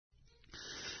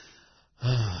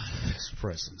Yes,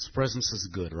 presence. Presence is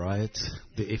good, right?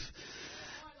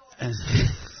 And,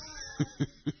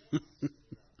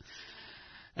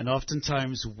 and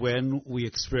oftentimes when we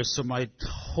experience, so my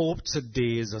hope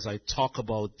today is as I talk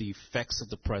about the effects of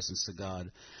the presence of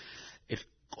God, it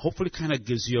hopefully kind of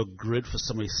gives you a grid for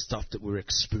some of the stuff that we're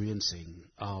experiencing.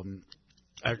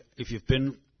 If you've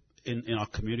been in our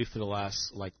community for the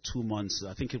last 2 months,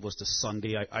 I think it was the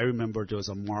Sunday, I remember there was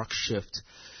a marked shift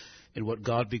in what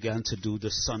God began to do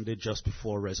this Sunday just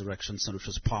before Resurrection Sunday, which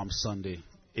was Palm Sunday.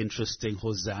 Interesting,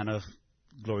 Hosanna,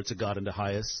 glory to God in the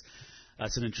highest.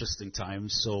 That's an interesting time.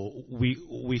 So we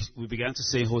began to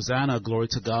say Hosanna, glory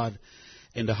to God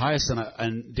in the highest,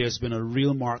 and there's been a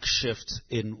real marked shift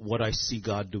in what I see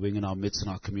God doing in our midst,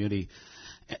 in our community.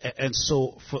 And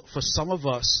so for some of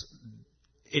us,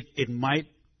 it might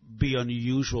be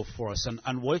unusual for us.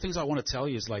 And one of the things I want to tell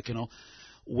you is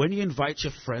when you invite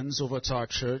your friends over to our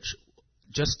church,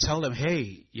 just tell them,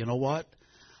 hey, you know what?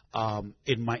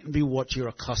 It mightn't be what you're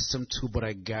accustomed to, but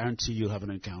I guarantee you'll have an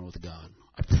encounter with God.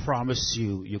 I promise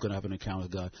you're going to have an encounter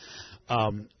with God.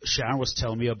 Sharon was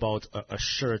telling me about a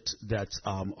shirt that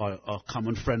a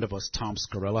common friend of us, Tom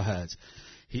Scarella, had.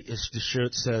 The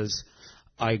shirt says,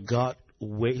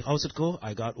 how's it go?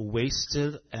 I got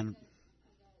wasted and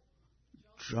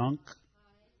drunk.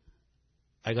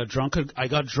 I got drunk,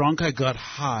 I got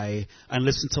high, and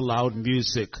listened to loud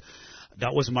music.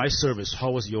 That was my service.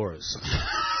 How was yours?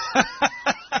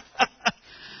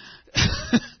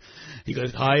 He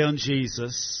got high on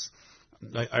Jesus.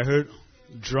 I heard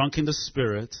drunk in the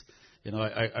spirit.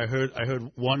 I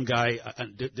heard one guy,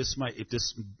 and if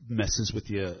this messes with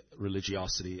your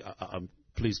religiosity,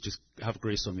 please just have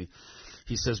grace on me.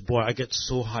 He says, boy, I get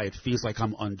so high, it feels like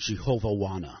I'm on Jehovah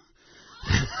Wana.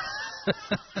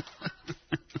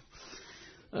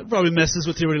 That probably messes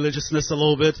with your religiousness a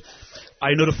little bit.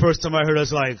 I know the first time I heard it, I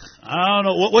was like, I don't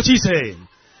know, what's he saying?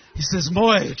 He says,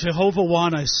 boy, Jehovah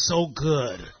Wana is so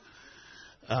good.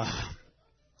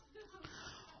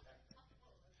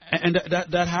 And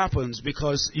that happens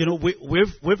because,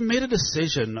 we've made a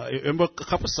decision. I remember a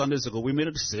couple of Sundays ago, we made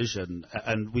a decision,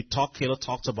 and Kayla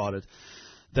talked about it,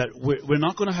 that we're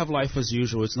not going to have life as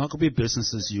usual. It's not going to be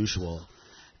business as usual.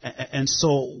 And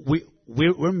so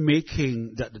we're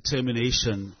making that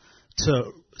determination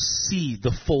to see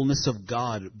the fullness of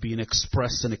God being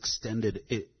expressed and extended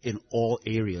in all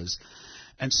areas.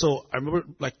 And so I remember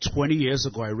 20 years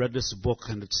ago I read this book,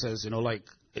 and it says,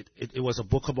 it was a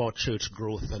book about church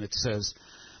growth, and it says,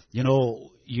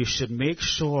 you should make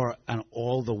sure, and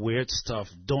all the weird stuff,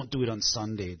 don't do it on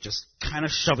Sunday. Just kind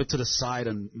of shove it to the side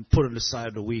and put it on the side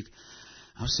of the week.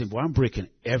 I was saying, boy, I'm breaking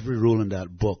every rule in that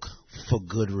book for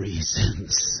good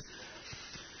reasons.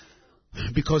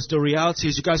 Because the reality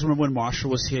is, you guys remember when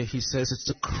Marshall was here, he says it's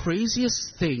the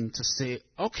craziest thing to say,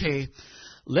 okay,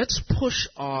 let's push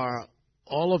all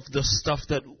of the stuff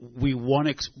that we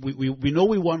want, we know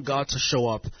we want God to show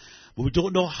up, but we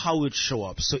don't know how it would show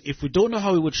up. So if we don't know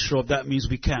how it would show up, that means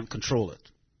we can't control it.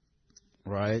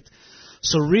 Right?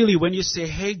 So really, when you say,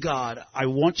 hey, God, I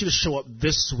want you to show up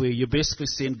this way, you're basically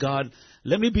saying, God,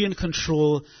 let me be in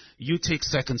control, you take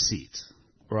second seat.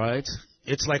 Right?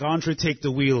 It's like Andrae, take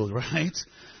the wheel, right?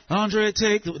 Andrae,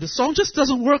 take the song just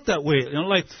doesn't work that way.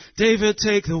 Like David,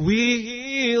 take the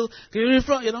wheel, get in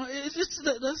front. It's just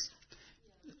that's.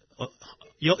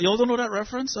 Y'all don't know that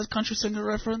reference? That country singer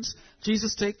reference?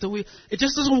 Jesus, take the wheel. It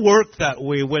just doesn't work that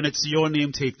way when it's your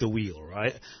name, take the wheel,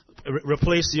 right?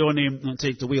 Replace your name and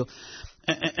take the wheel.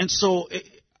 And so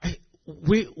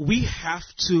we have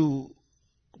to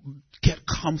get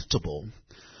comfortable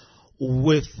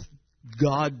with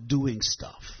God doing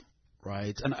stuff,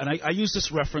 right? And I use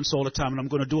this reference all the time, and I'm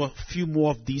going to do a few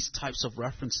more of these types of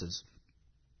references.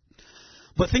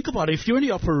 But think about it. If you're in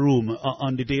the upper room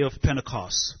on the day of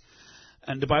Pentecost,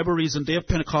 and the Bible reads, on the day of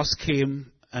Pentecost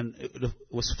came, and it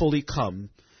was fully come,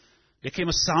 there came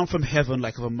a sound from heaven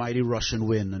like of a mighty rushing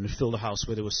wind, and it filled the house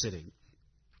where they were sitting.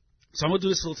 So I'm going to do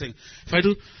this little thing. If I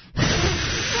do...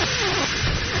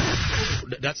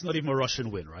 That's not even a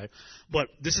Russian wind, right? But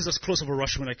this is as close of a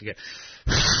Russian wind I can get.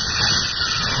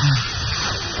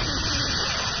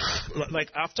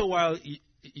 Like after a while,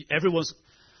 everyone's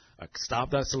like,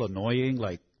 "Stop! That's still annoying."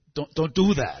 Like, don't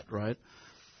do that, right?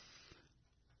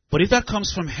 But if that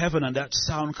comes from heaven and that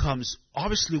sound comes,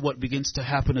 obviously what begins to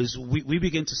happen is we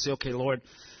begin to say, "Okay, Lord,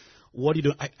 what are you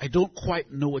doing? I don't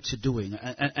quite know what you're doing,"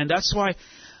 and that's why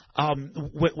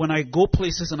when I go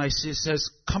places and I see it says,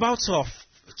 "Come out to a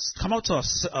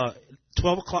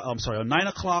 12 o'clock, I'm sorry, a 9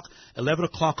 o'clock, 11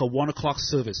 o'clock, or 1 o'clock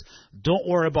service. Don't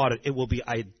worry about it. It will be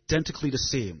identically the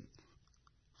same."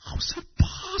 How is that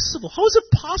possible? How is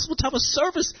it possible to have a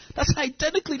service that's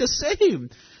identically the same?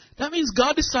 That means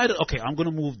God decided, okay, I'm going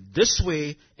to move this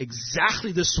way,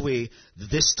 exactly this way,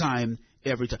 this time,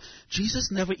 every time. Jesus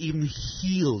never even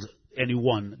healed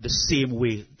anyone the same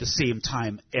way, the same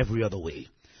time, every other way.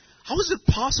 How is it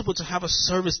possible to have a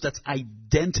service that's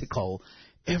identical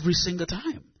every single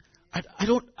time? I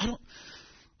don't.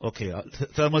 Okay,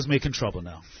 Thelma's making trouble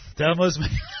now. Thelma's.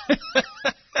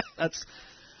 That's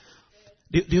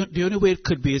the only way it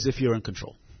could be is if you're in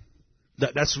control.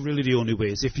 That's really the only way.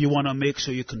 Is if you want to make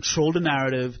sure you control the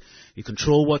narrative, you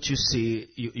control what you see,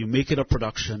 you make it a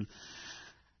production,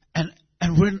 and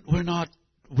we're not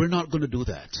going to do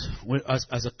that.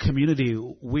 As a community,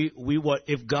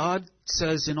 if God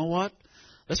says, you know what,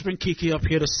 let's bring Kiki up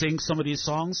here to sing some of these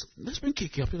songs. Let's bring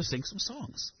Kiki up here to sing some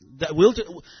songs.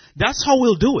 That's how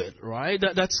we'll do it, right?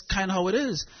 That's kind of how it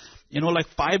is. Like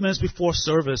 5 minutes before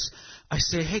service, I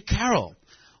say, hey, Carol,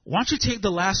 why don't you take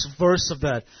the last verse of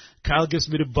that? Carol gives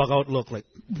me the bug out look like,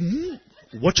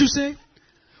 what you say?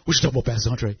 What you talking about, Pastor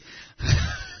Andrae?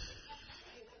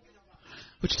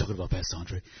 What you talking about, Pastor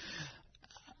Andrae?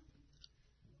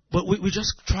 But we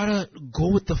just try to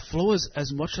go with the flow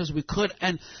as much as we could.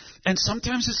 And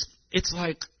sometimes it's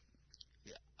like,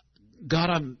 God,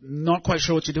 I'm not quite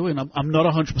sure what you're doing. I'm not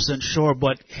 100% sure,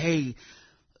 but hey,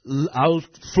 I'll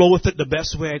flow with it the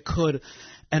best way I could.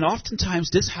 And oftentimes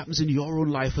this happens in your own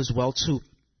life as well too.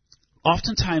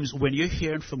 Oftentimes when you're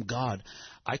hearing from God,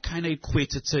 I kind of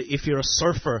equate it to if you're a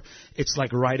surfer, it's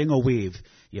like riding a wave.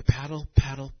 You paddle,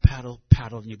 paddle, paddle,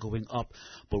 paddle, and you're going up.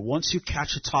 But once you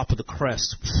catch the top of the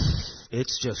crest,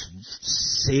 it's just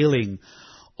sailing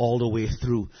all the way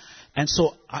through. And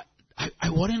so I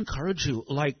want to encourage you,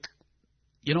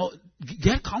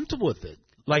 get comfortable with it.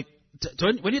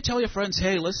 When you tell your friends,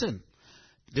 hey, listen,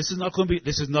 this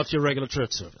is not your regular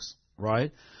church service,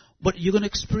 right? But you're going to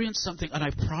experience something, and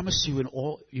I promise you,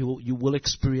 you will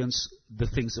experience the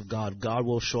things of God. God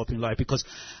will show up in your life, because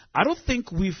I don't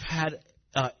think we've had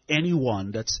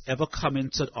anyone that's ever come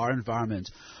into our environment,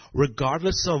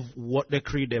 regardless of what they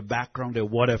creed, their background, their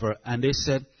whatever, and they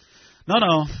said,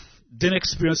 no, didn't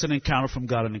experience an encounter from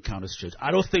God in Encounters Church.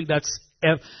 I don't think that's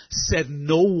said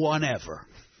no one ever,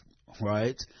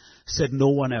 right? Said no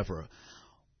one ever.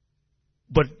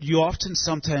 But you often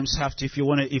sometimes have to, if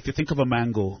you think of a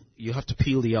mango, you have to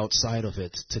peel the outside of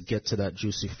it to get to that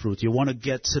juicy fruit. You want to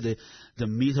get to the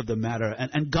meat of the matter.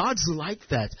 And God's like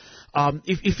that.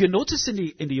 If you notice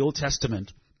in the Old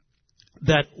Testament,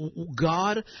 that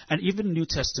God, and even the New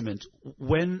Testament,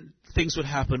 when things would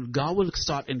happen, God would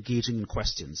start engaging in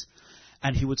questions.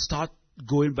 And he would start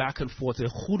going back and forth.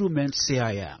 Who do men say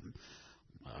I am?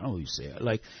 I don't know who you say.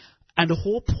 And the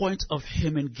whole point of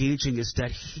him engaging is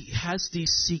that he has these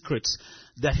secrets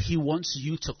that he wants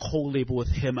you to co-labor with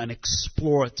him and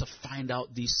explore to find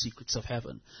out these secrets of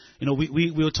heaven.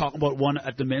 We were talking about one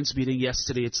at the men's meeting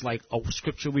yesterday. It's like a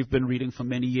scripture we've been reading for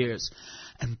many years.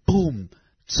 And boom,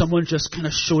 someone just kind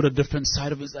of showed a different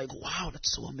side of it. It's like, wow,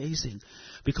 that's so amazing.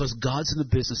 Because God's in the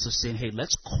business of saying, hey,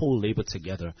 let's co-labor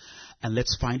together and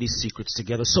let's find these secrets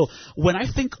together. So when I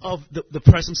think of the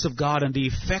presence of God and the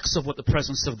effects of what the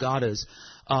presence of God is,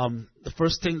 the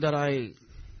first thing that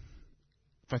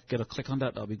if I could get a click on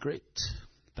that, that would be great.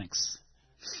 Thanks.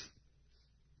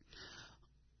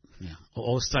 Yeah.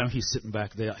 All this time he's sitting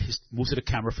back there. He moves to the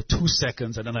camera for 2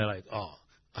 seconds, and then I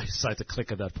decide to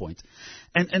click at that point.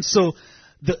 And so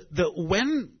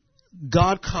when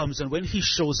God comes and when he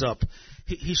shows up,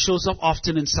 he shows up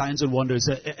often in signs and wonders.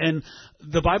 And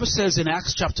the Bible says in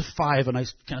Acts chapter 5, and I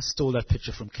kind of stole that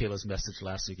picture from Kayla's message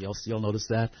last week. Y'all notice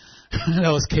that?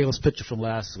 That was Kayla's picture from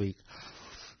last week.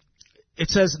 It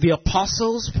says, the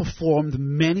apostles performed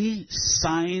many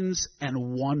signs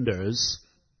and wonders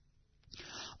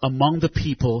among the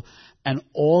people, and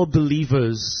all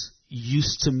believers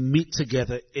used to meet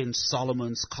together in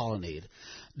Solomon's colonnade.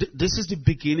 This is the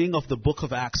beginning of the book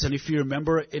of Acts. And if you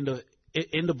remember in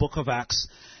the book of Acts,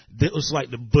 it was like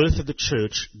the birth of the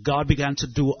church. God began to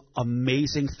do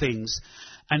amazing things.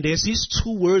 And there's these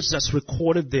two words that's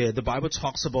recorded there. The Bible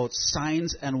talks about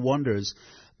signs and wonders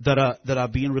that are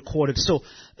being recorded. So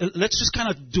let's just kind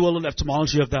of do a little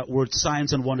etymology of that word,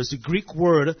 signs and wonders. The Greek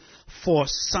word for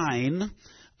sign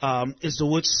is the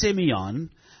word semeion,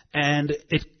 and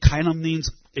it kind of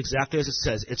means exactly as it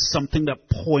says. It's something that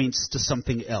points to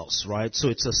something else, right? So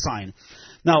it's a sign.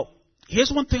 Now,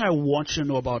 here's one thing I want you to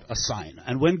know about a sign.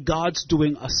 And when God's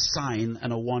doing a sign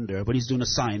and a wonder, when he's doing a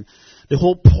sign, the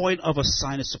whole point of a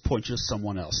sign is to point you to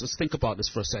someone else. Let's think about this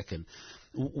for a second.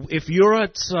 If you're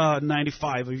at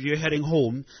 95, if you're heading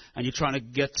home and you're trying to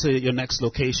get to your next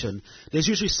location, there's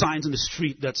usually signs in the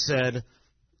street that said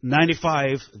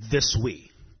 95 this way.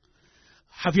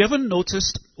 Have you ever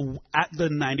noticed at the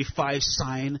 95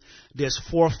 sign, there's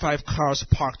 4 or 5 cars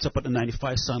parked up at the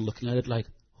 95 sign looking at it like,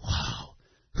 wow,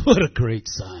 what a great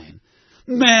sign.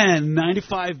 Man,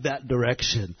 95 that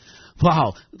direction.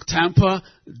 Wow, Tampa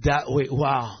that way.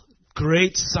 Wow,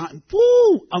 great sign.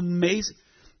 Woo, amazing.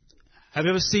 Have you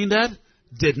ever seen that?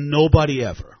 Did nobody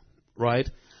ever, right?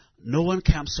 No one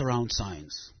camps around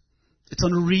signs. It's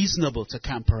unreasonable to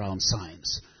camp around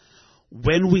signs.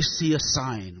 When we see a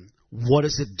sign, what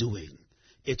is it doing?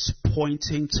 It's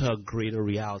pointing to a greater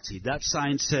reality. That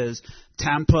sign says,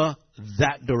 Tampa,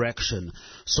 that direction.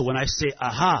 So when I say,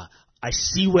 aha, I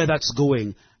see where that's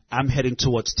going, I'm heading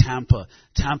towards Tampa.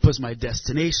 Tampa is my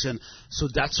destination. So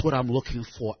that's what I'm looking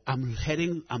for. I'm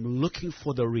looking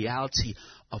for the reality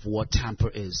of what Tampa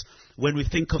is. When we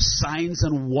think of signs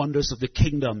and wonders of the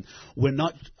kingdom, we're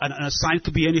not, and a sign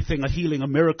could be anything, a healing, a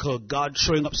miracle, God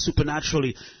showing up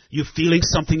supernaturally, you feeling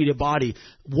something in your body,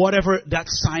 whatever that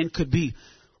sign could be.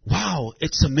 Wow,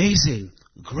 it's amazing.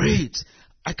 Great.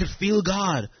 I could feel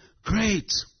God.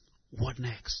 Great. What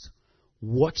next?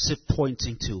 What's it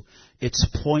pointing to? It's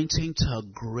pointing to a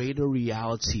greater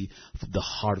reality from the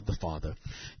heart of the Father.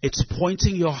 It's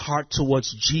pointing your heart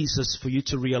towards Jesus for you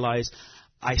to realize,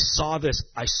 I saw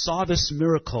this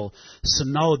miracle, so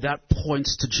now that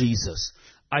points to Jesus.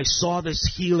 I saw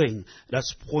this healing, that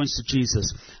points to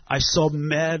Jesus. I saw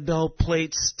metal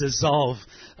plates dissolve,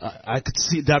 I could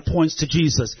see that points to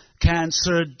Jesus.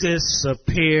 Cancer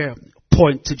disappear,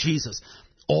 point to Jesus.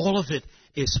 All of it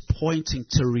is pointing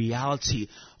to reality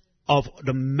of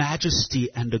the majesty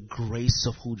and the grace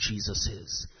of who Jesus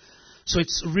is. So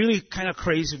it's really kind of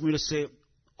crazy for me to say,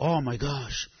 oh my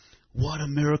gosh, what a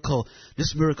miracle.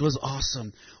 This miracle is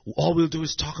awesome. All we'll do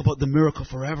is talk about the miracle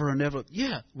forever and ever.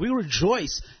 Yeah, we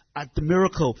rejoice at the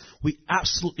miracle. We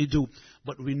absolutely do.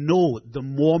 But we know the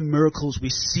more miracles we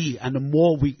see and the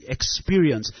more we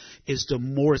experience is the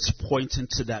more it's pointing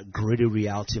to that greater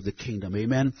reality of the kingdom.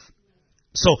 Amen?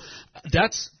 So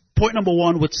that's point number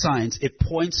 1 with signs. It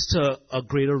points to a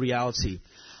greater reality.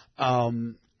 So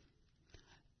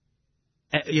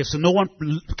no one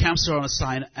camps around a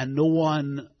sign, and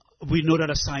we know that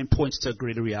a sign points to a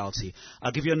greater reality.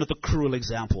 I'll give you another cruel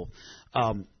example.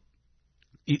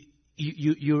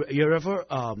 You're ever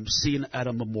seen at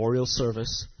a memorial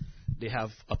service, they have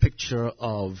a picture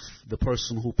of the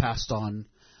person who passed on,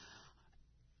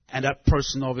 and that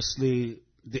person obviously,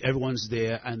 everyone's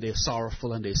there and they're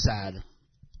sorrowful and they're sad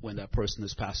when that person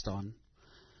has passed on.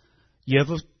 You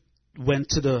ever went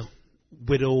to the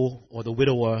widow or the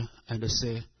widower and they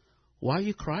say, why are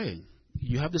you crying?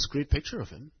 You have this great picture of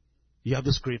him. You have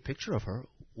this great picture of her.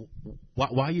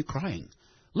 Why are you crying?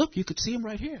 Look, you could see him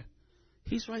right here.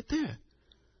 He's right there.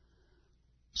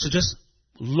 So just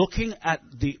looking at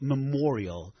the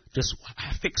memorial, just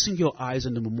fixing your eyes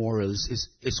on the memorial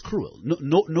is cruel.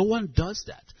 No one does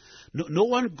that. No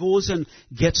one goes and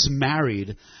gets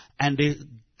married and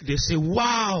they say,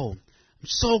 wow, I'm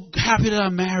so happy that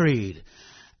I'm married.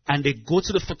 And they go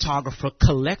to the photographer,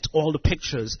 collect all the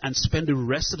pictures, and spend the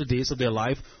rest of the days of their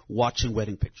life watching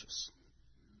wedding pictures.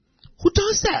 Who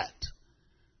does that?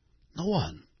 No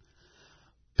one.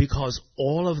 Because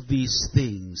all of these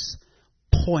things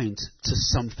point to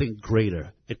something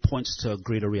greater. It points to a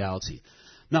greater reality.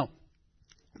 Now,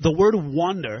 the word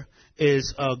wonder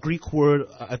is a Greek word.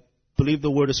 I believe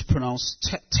the word is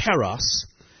pronounced teros,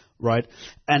 right?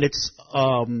 And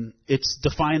it's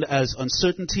defined as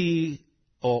uncertainty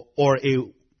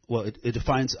it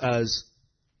defines as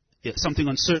something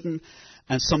uncertain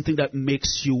and something that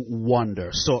makes you wonder.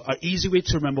 So an easy way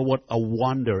to remember what a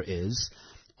wonder is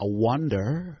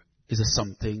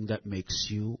something that makes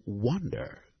you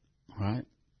wonder, right?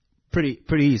 Pretty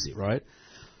easy, right?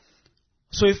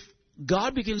 So if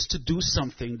God begins to do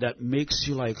something that makes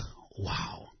you like,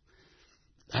 wow,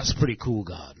 that's pretty cool,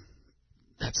 God.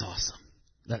 That's awesome.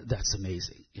 That's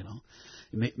amazing, you know.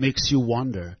 It makes you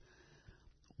wonder.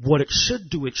 What it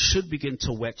should do, it should begin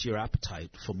to whet your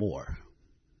appetite for more,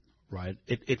 right?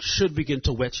 It should begin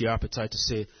to whet your appetite to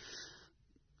say,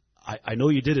 I know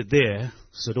you did it there,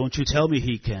 so don't you tell me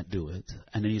he can't do it.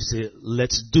 And then you say,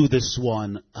 let's do this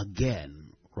one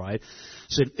again, right?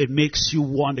 So it makes you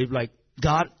wonder, like,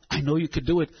 God, I know you could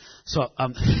do it. So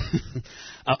I'm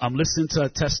listening to a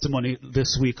testimony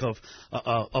this week of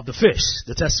the fish,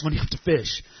 the testimony of the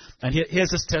fish. And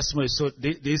here's this testimony. So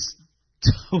these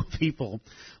 2 people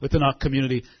within our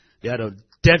community, they had a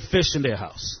dead fish in their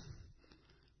house.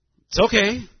 It's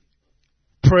okay.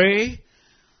 Pray.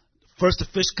 First, the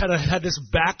fish kind of had this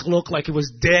back look like it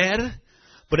was dead.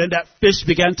 But then that fish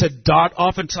began to dart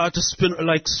off and start to swim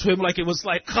like it was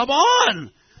like, come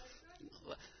on.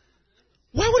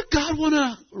 Why would God want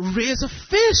to raise a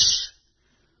fish?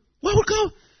 Why would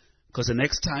God? Because the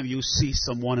next time you see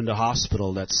someone in the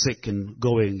hospital that's sick and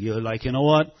going, you're like, you know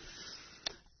what?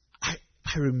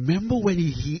 I remember when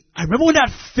I remember when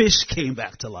that fish came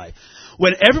back to life.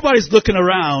 When everybody's looking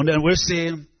around and we're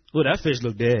saying, oh, that fish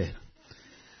looked dead.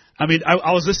 I mean,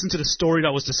 I was listening to the story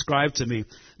that was described to me.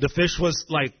 The fish was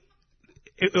like,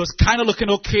 it was kind of looking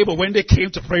okay, but when they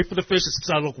came to pray for the fish, it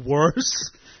started to look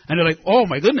worse. And they're like, oh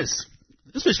my goodness,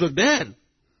 this fish looked dead.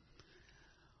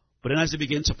 But then as they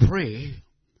began to pray,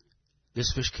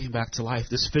 this fish came back to life.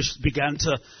 This fish began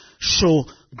to show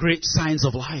great signs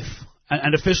of life.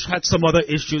 And the fish had some other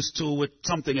issues too, with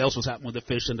something else was happening with the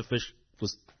fish, and the fish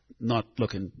was not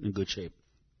looking in good shape.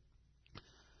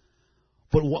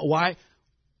 But why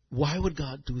would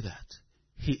God do that?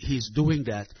 He's doing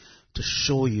that to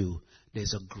show you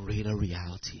there's a greater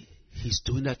reality. He's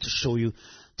doing that to show you,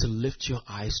 to lift your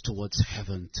eyes towards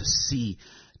heaven, to see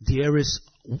there is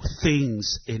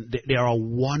things, there are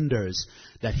wonders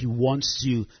that He wants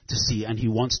you to see, and He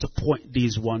wants to point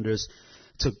these wonders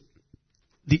to.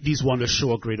 These wonders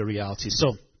show a greater reality.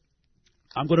 So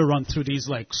I'm going to run through these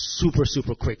like super,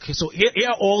 super quick. So here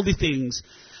are all the things.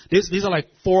 These are like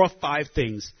 4 or 5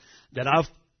 things that I've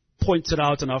pointed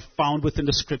out and I've found within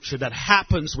the scripture that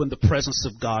happens when the presence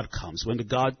of God comes, when the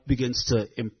God begins to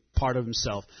impart of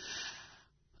Himself.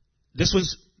 This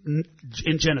was in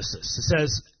Genesis. It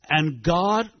says, and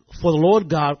God, for the Lord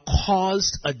God,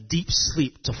 caused a deep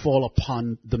sleep to fall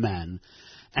upon the man,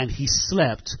 and he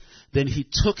slept. Then He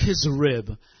took his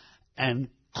rib and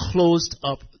closed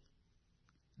up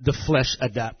the flesh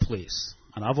at that place.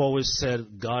 And I've always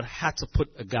said God had to put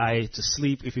a guy to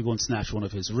sleep if you're going to snatch one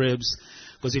of his ribs.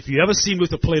 Because if you ever see me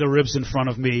with a plate of ribs in front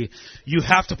of me, you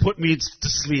have to put me to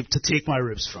sleep to take my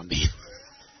ribs from me.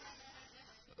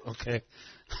 Okay?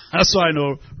 That's what I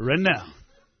know right now.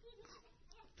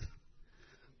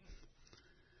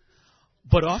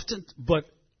 But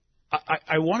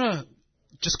I want to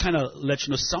just kind of let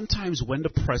you know, sometimes when the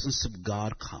presence of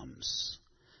God comes,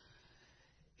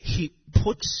 He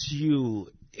puts you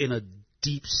in a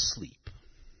deep sleep.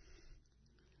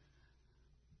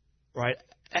 Right?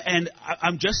 And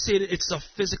I'm just saying it's a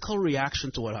physical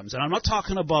reaction to what happens. And I'm not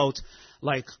talking about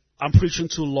like I'm preaching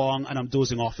too long and I'm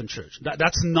dozing off in church.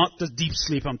 That's not the deep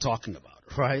sleep I'm talking about,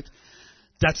 right?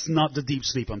 That's not the deep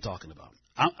sleep I'm talking about.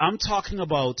 I'm talking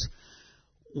about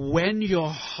when your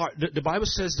heart, the Bible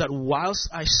says that whilst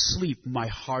I sleep, my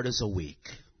heart is awake.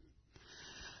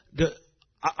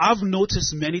 I've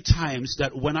noticed many times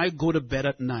that when I go to bed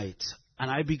at night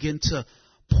and I begin to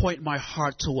point my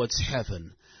heart towards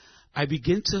heaven, I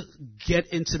begin to get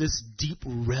into this deep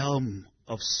realm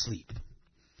of sleep.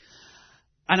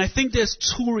 And I think there's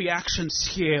 2 reactions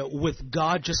here with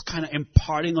God just kind of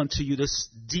imparting unto you this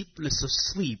deepness of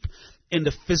sleep. In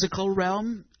the physical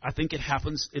realm, I think it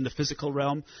happens in the physical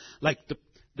realm, like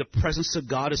the presence of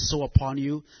God is so upon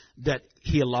you that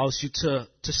He allows you to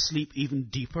sleep even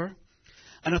deeper.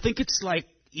 And I think it's like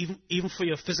even for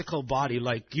your physical body,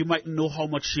 like you might know how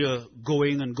much you're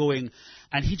going,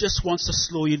 and He just wants to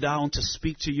slow you down to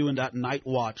speak to you in that night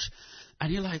watch.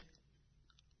 And you're like,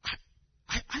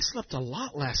 I slept a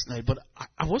lot last night, but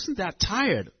I wasn't that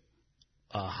tired.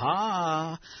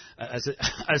 Aha! As it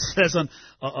says on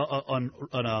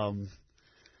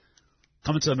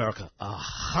Coming to America.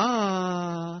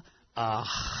 Aha!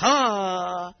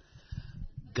 Aha!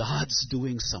 God's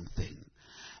doing something.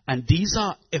 And these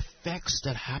are effects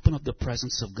that happen of the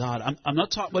presence of God. I'm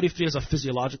not talking about if there's a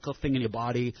physiological thing in your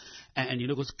body and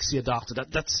you go see a doctor.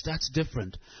 That's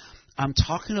different. I'm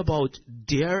talking about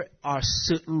there are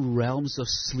certain realms of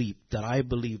sleep that I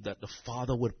believe that the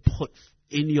Father would put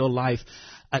in your life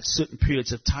at certain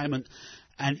periods of time.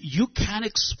 And you can't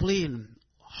explain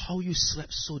how you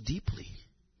slept so deeply.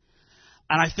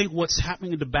 And I think what's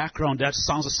happening in the background, that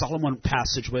Songs of Solomon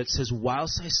passage where it says,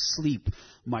 whilst I sleep,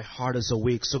 my heart is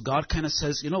awake. So God kind of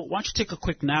says, why don't you take a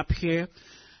quick nap here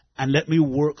and let me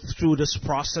work through this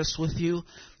process with you.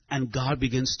 And God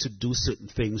begins to do certain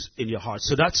things in your heart.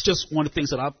 So that's just one of the things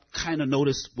that I've kind of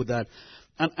noticed with that.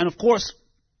 And of course,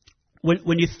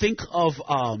 when you think of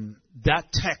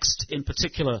that text in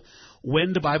particular,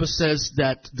 when the Bible says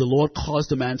that the Lord caused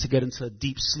the man to get into a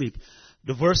deep sleep,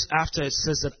 the verse after it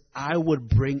says that I would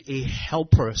bring a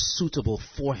helper suitable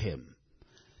for him.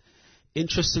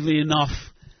 Interestingly enough,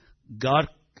 God,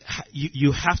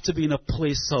 you have to be in a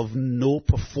place of no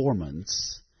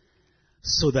performance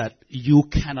so that you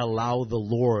can allow the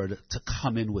Lord to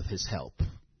come in with His help.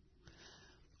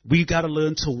 We got to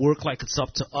learn to work like it's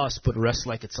up to us, but rest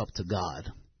like it's up to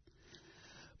God.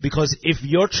 Because if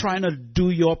you're trying to do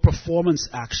your performance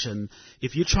action,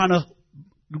 if you're trying to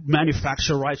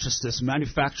manufacture righteousness,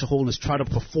 manufacture holiness, try to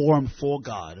perform for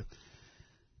God.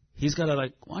 He's got to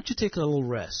why don't you take a little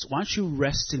rest? Why don't you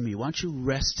rest in me? Why don't you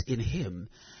rest in him?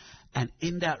 And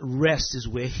in that rest is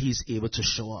where he's able to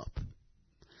show up.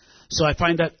 So I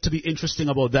find that to be interesting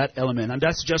about that element. And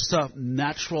that's just a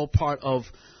natural part of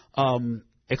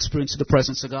experiencing the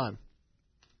presence of God.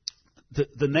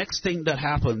 The next thing that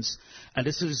happens, and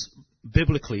this is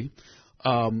biblically,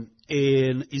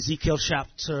 in Ezekiel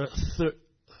chapter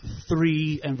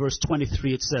 3 and verse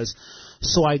 23, it says,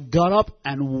 "So I got up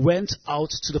and went out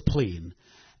to the plain,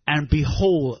 and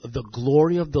behold, the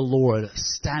glory of the Lord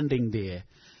standing there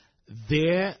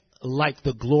like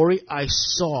the glory I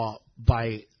saw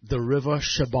by the river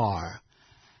Chebar,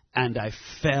 and I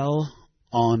fell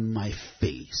on my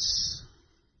face."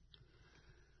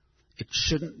 It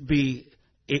shouldn't be,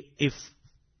 if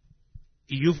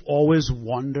you've always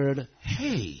wondered,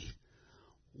 hey,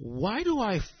 why do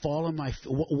I fall on my face?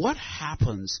 What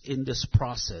happens in this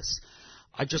process?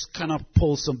 I just kind of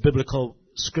pulled some biblical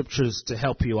scriptures to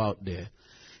help you out there.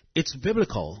 It's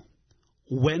biblical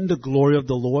when the glory of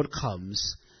the Lord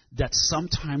comes that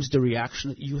sometimes the reaction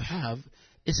that you have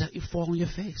is that you fall on your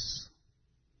face.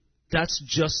 That's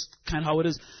just kind of how it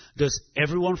is. Does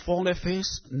everyone fall on their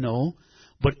face? No.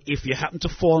 But if you happen to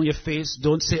fall on your face,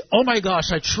 don't say, "Oh my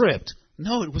gosh, I tripped."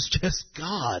 No, it was just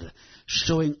God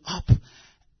showing up.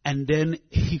 And then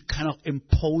he kind of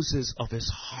imposes of his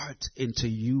heart into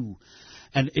you.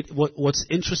 And what's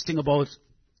interesting about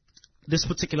this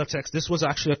particular text, this was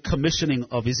actually a commissioning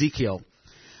of Ezekiel.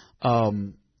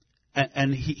 And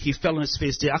he fell on his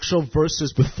face. The actual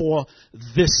verses before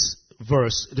this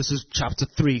verse, this is chapter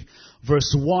 3,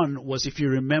 verse 1, was, if you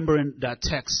remember in that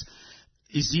text,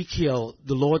 Ezekiel,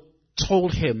 the Lord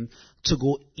told him to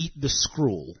go eat the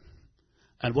scroll.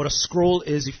 And what a scroll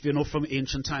is, if you know from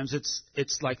ancient times,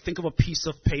 it's like, think of a piece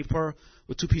of paper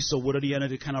with two pieces of wood at the end,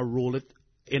 and you kind of roll it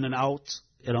in and out,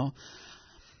 you know.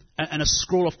 And a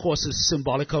scroll, of course, is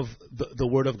symbolic of the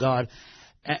Word of God.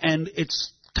 And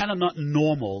it's kind of not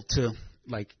normal to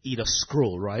eat a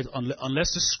scroll, right?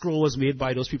 Unless the scroll was made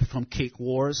by those people from Cake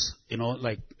Wars, you know,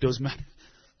 like those men.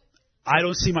 I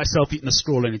don't see myself eating a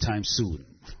scroll anytime soon,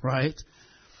 right?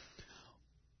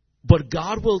 But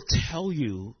God will tell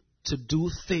you to do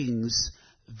things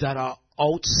that are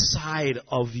outside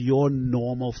of your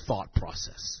normal thought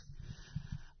process.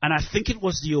 And I think it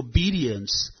was the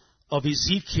obedience of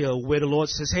Ezekiel where the Lord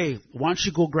says, "Hey, why don't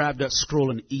you go grab that scroll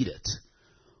and eat it?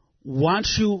 Why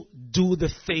don't you do the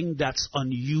thing that's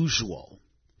unusual?"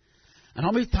 And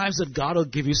how many times that God will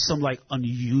give you some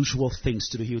unusual things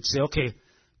to do? He would say, "Okay,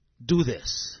 do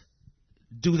this,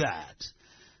 do that."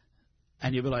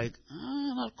 And you'll be like,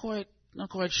 not quite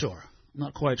sure.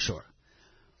 Not quite sure.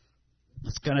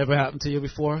 That's kind of ever happened to you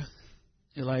before?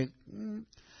 You're like,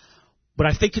 But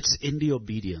I think it's in the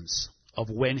obedience of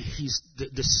when he's,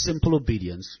 the simple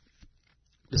obedience,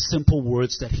 the simple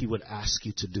words that he would ask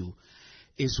you to do,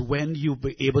 is when you'll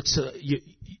be able to,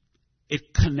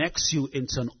 it connects you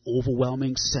into an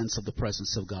overwhelming sense of the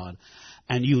presence of God.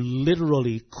 And you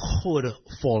literally could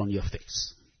fall on your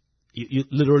face. You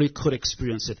literally could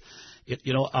experience it.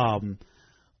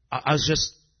 I was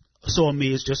just so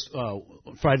amazed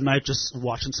Friday night just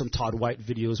watching some Todd White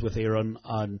videos with Aaron.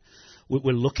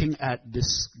 We're looking at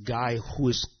this guy who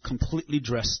is completely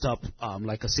dressed up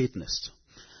like a Satanist.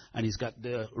 And he's got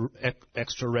the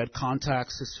extra red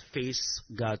contacts. His face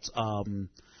got the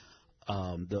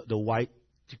white.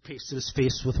 He pasted his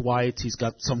face with white. He's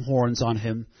got some horns on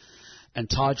him. And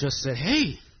Todd just said,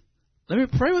 "Hey, let me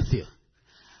pray with you."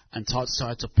 And Todd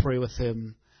started to pray with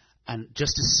him. And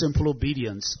just the simple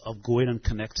obedience of going and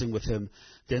connecting with him.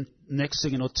 Then next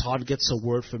thing you know, Todd gets a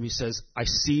word from him. He says, "I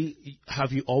see,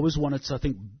 have you always wanted to, I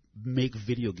think, make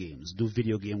video games, do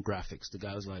video game graphics?" The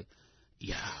guy was like,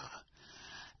 "Yeah."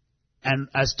 And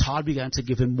as Todd began to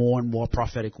give him more and more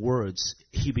prophetic words,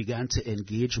 he began to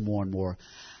engage more and more.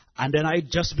 And then I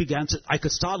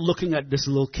could start looking at this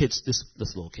little kid, this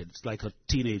little kid. It's like a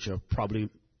teenager, probably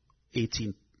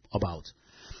 18 about.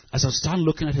 As I started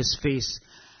looking at his face,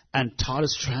 and Todd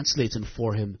is translating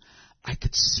for him, I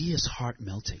could see his heart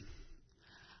melting.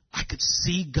 I could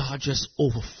see God just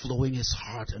overflowing his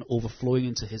heart and overflowing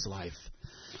into his life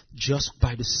just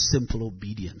by the simple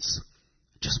obedience.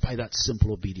 Just by that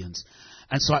simple obedience.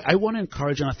 And so I want to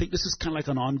encourage, and I think this is kind of like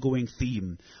an ongoing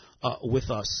theme with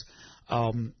us.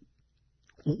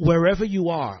 Wherever you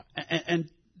are, and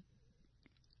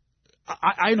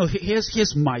I know,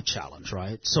 here's my challenge,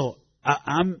 right? So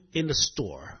I'm in the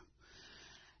store,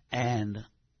 and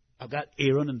I've got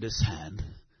Aaron in this hand,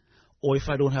 or if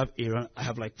I don't have Aaron, I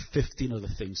have like 15 other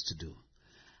things to do.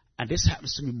 And this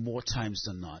happens to me more times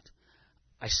than not.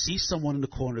 I see someone in the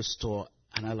corner store,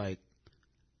 and I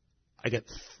get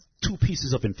 2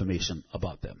 pieces of information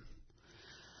about them.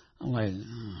 I'm like,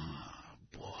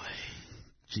 oh, boy,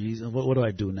 geez, what do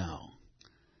I do now?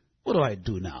 What do I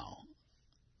do now?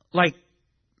 Like,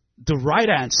 the right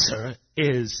answer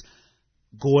is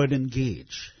go and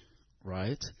engage,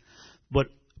 right? But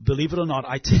believe it or not,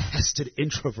 I tested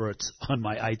introverts on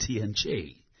my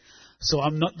ITNJ. So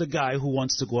I'm not the guy who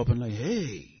wants to go up and like,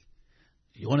 hey,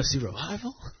 you want to see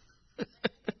revival?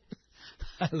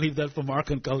 I leave that for Mark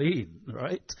and Colleen,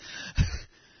 right?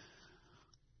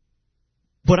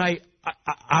 But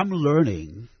I'm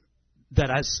learning that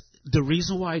as the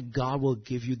reason why God will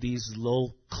give you these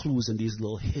little clues and these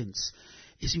little hints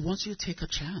is He wants you to take a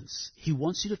chance. He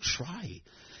wants you to try.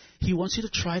 He wants you to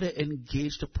try to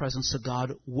engage the presence of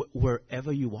God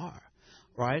wherever you are,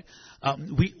 right?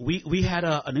 We had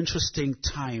an interesting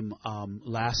time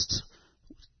last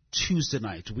Tuesday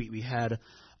night. We had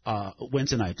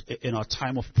Wednesday night in our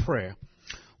time of prayer.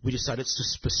 We decided to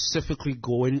specifically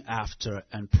go in after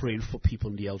and praying for people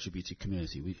in the LGBT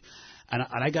community. And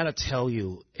I got to tell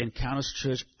you, Encounters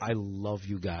Church, I love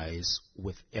you guys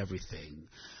with everything.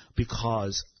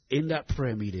 Because in that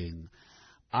prayer meeting,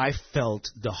 I felt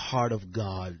the heart of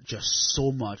God just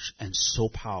so much and so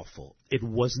powerful. It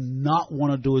was not one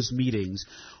of those meetings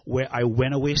where I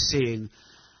went away saying,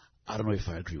 I don't know if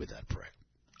I agree with that prayer.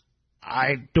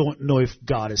 I don't know if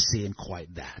God is saying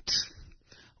quite that.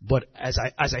 But as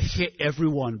I hear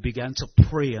everyone began to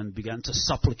pray and began to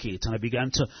supplicate, and I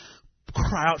began to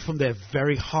cry out from their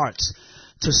very hearts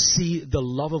to see the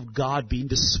love of God being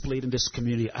displayed in this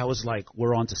community, I was like,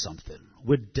 we're on to something.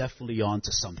 We're definitely on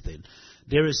to something.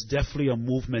 There is definitely a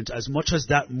movement. As much as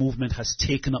that movement has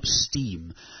taken up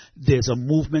steam, there's a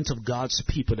movement of God's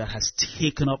people that has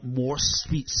taken up more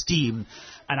steam,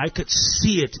 and I could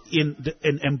see it in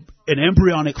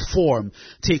embryonic form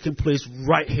taking place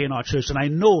right here in our church. And I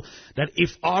know that if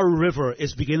our river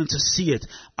is beginning to see it,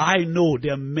 I know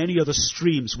there are many other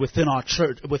streams within our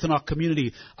church, within our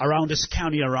community, around this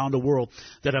county, around the world,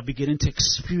 that are beginning to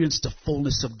experience the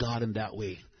fullness of God in that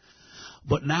way.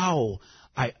 But now,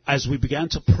 as we began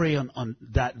to pray on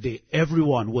that day,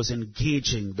 everyone was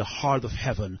engaging the heart of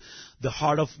heaven, the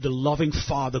heart of the loving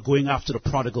Father going after the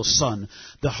prodigal son,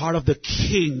 the heart of the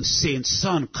King saying,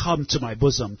 Son, come to my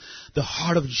bosom, the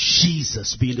heart of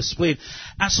Jesus being displayed.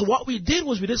 And so what we did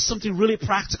was we did something really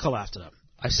practical after that.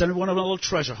 I sent everyone on a little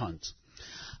treasure hunt.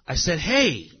 I said,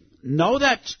 hey, now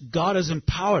that God has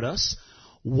empowered us,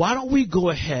 why don't we go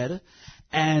ahead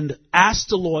and ask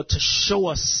the Lord to show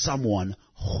us someone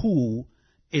who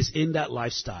is in that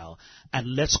lifestyle,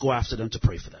 and let's go after them to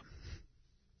pray for them.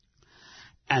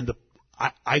 And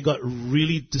I got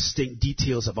really distinct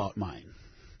details about mine.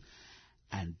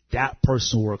 And that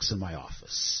person works in my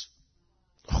office.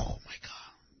 Oh my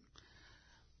God.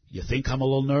 You think I'm a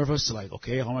little nervous? Like,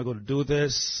 okay, how am I going to do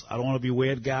this? I don't want to be a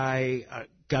weird guy. I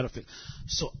got to fix.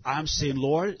 So I'm saying,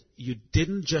 Lord, you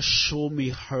didn't just show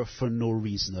me her for no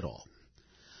reason at all.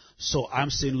 So I'm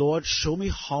saying, Lord, show me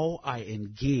how I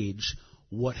engage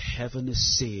what heaven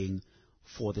is saying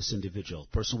for this individual.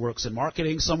 Person works in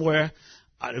marketing somewhere.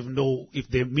 I don't know if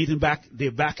they're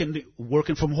they're back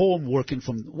working from home, working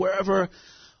from wherever.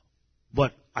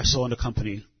 But I saw in the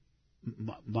company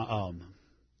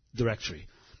directory.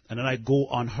 And then I go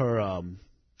on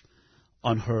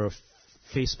her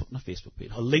Facebook, not Facebook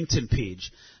page, her LinkedIn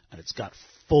page, and it's got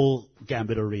full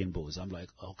gambit of rainbows. I'm like,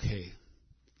 okay,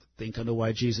 I think I know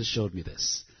why Jesus showed me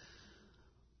this.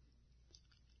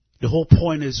 The whole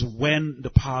point is when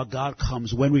the power of God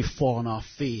comes, when we fall on our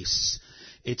face,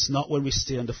 it's not when we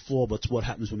stay on the floor, but what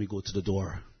happens when we go to the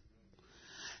door.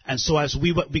 And so as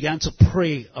we began to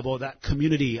pray about that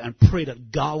community and pray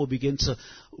that God will begin to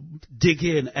dig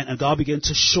in and God begin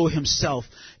to show himself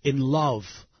in love,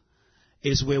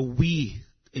 is where we,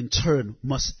 in turn,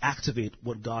 must activate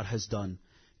what God has done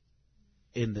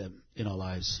in them, in our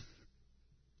lives.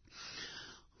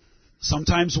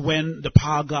 Sometimes when the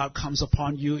power of God comes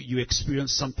upon you, you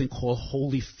experience something called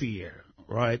holy fear,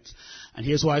 right? And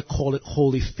here's why I call it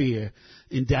holy fear.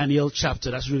 In Daniel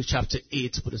that's really chapter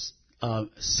 8, but it's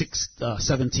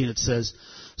 17, it says,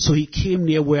 So he came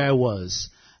near where I was,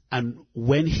 and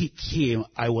when he came,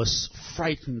 I was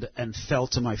frightened and fell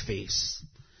to my face.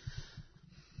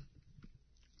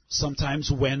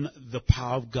 Sometimes when the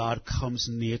power of God comes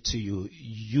near to you,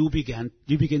 you begin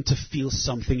to feel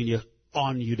something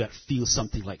on you that feels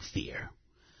something like fear.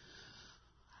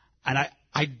 And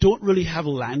I don't really have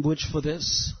language for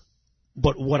this,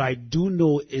 but what I do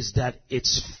know is that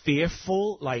it's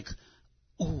fearful, like,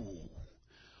 ooh,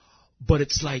 but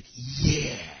it's like,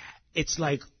 yeah. It's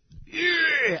like,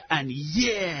 yeah, and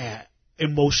yeah.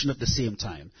 emotion at the same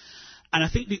time. And I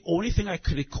think the only thing I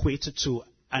could equate it to,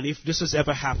 and if this has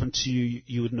ever happened to you,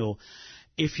 you would know,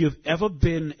 if you've ever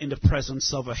been in the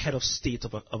presence of a head of state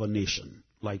of a nation,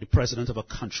 like the president of a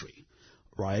country,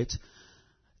 right,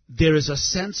 there is a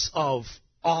sense of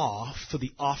awe for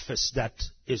the office that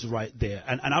is right there.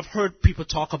 And I've heard people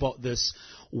talk about this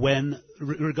when,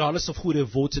 regardless of who they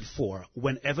voted for,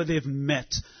 whenever they've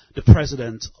met the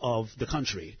president of the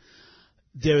country,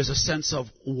 there is a sense of,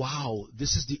 wow,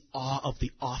 this is the awe of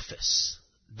the office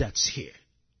that's here,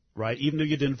 right? Even though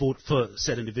you didn't vote for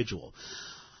said individual.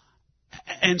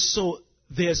 And so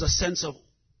there's a sense of,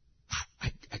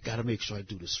 I got to make sure I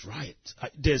do this right.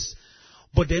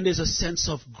 But then there's a sense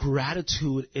of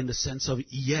gratitude in the sense of,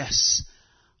 yes,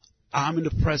 I'm in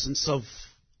the presence of,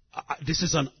 this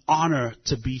is an honor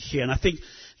to be here. And I think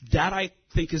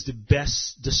is the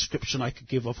best description I could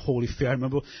give of Holy Fair. I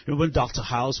remember when Dr.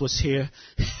 Hiles was here,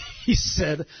 he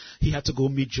said he had to go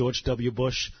meet George W.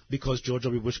 Bush because George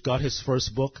W. Bush got his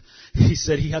first book. He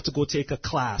said he had to go take a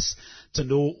class to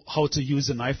know how to use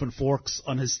the knife and forks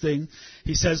on his thing.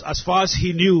 He says, as far as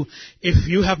he knew, if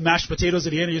you have mashed potatoes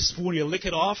at the end of your spoon, you lick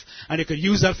it off, and you could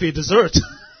use that for your dessert.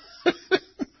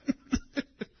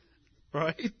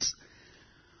 Right?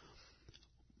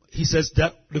 He says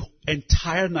that the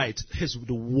entire night,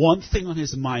 the one thing on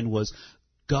his mind was,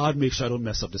 God, make sure I don't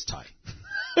mess up this tie.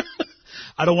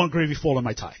 I don't want gravy fall on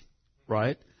my tie.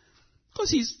 Right?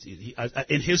 Because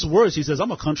in his words, he says,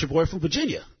 I'm a country boy from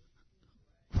Virginia.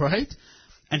 Right?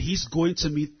 And he's going to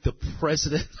meet the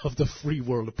president of the free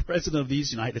world, the president of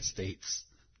these United States.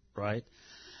 Right?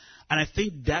 And I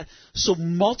think so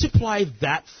multiply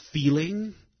that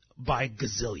feeling by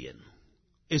gazillion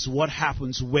is what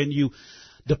happens when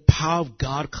the power of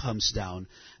God comes down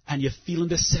and you're feeling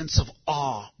this sense of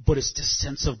awe, but it's this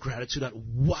sense of gratitude that,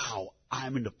 wow,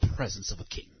 I'm in the presence of a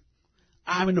king.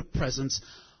 I'm in the presence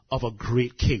of a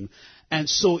great king. And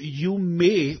so you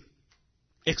may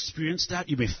experience that,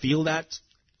 you may feel that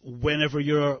whenever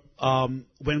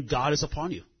when God is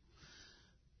upon you.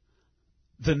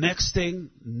 The next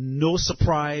thing, no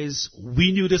surprise,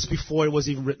 we knew this before it was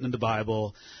even written in the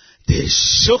Bible, they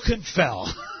shook and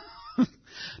fell.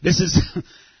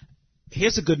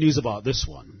 Here's the good news about this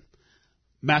one.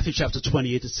 Matthew chapter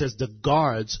 28, it says, the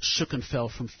guards shook and fell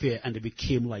from fear and they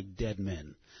became like dead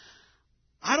men.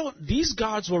 These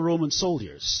guards were Roman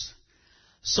soldiers.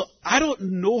 So I don't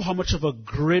know how much of a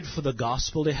grid for the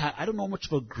gospel they had. I don't know how much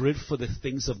of a grid for the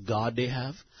things of God they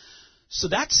have. So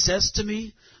that says to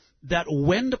me that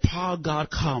when the power of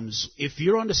God comes, if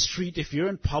you're on the street, if you're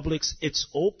in Publix, it's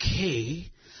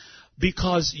okay.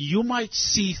 Because you might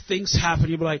see things happen,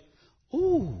 you'll be like,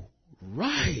 ooh,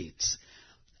 right.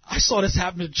 I saw this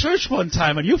happen in church one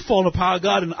time, and you fall the power of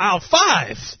God in aisle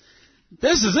 5.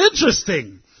 This is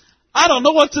interesting. I don't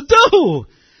know what to do.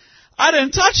 I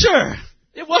didn't touch her.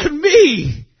 It wasn't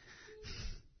me.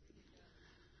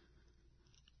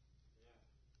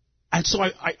 And so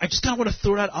I just kind of want to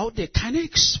throw that out there. Kind of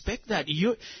expect that.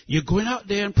 You're going out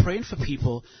there and praying for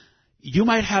people. You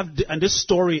might have, and this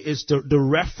story is the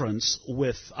reference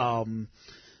with the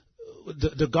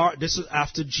guard. This is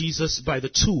after Jesus by the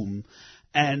tomb,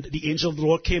 and the angel of the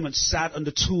Lord came and sat on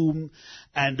the tomb,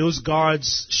 and those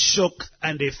guards shook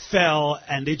and they fell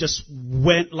and they just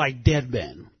went like dead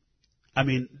men. I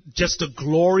mean, just the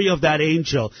glory of that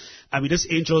angel. I mean, this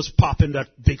angel is popping that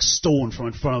big stone from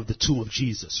in front of the tomb of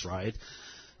Jesus, right?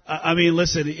 I mean,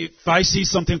 listen, if I see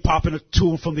something popping a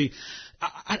tomb from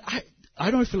I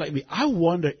don't feel like me. I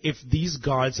wonder if these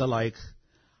guards are like,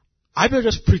 I better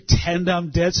just pretend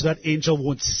I'm dead so that angel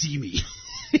won't see me.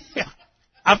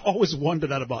 I've always wondered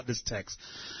that about this text.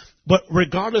 But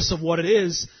regardless of what it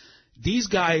is, these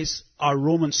guys are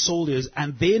Roman soldiers,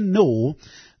 and they know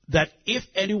that if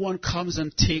anyone comes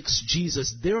and takes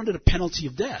Jesus, they're under the penalty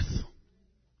of death.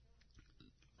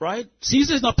 Right?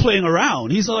 Caesar's not playing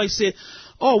around. He's not like saying,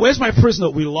 oh, where's my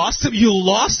prisoner? We lost him. You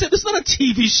lost him? It's not a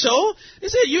TV show.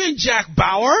 Is it? You ain't Jack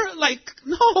Bauer? Like,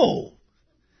 no.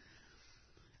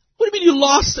 What do you mean you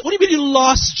lost? What do you mean you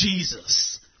lost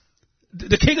Jesus?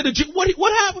 The king of the Jews?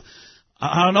 What happened?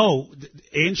 I don't know. The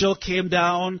angel came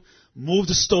down, moved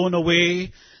the stone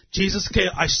away. Jesus came.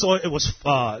 I saw it was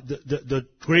the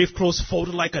grave clothes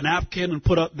folded like a napkin and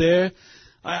put up there.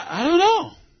 I don't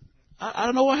know. I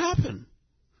don't know what happened.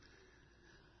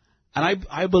 And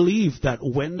I believe that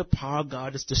when the power of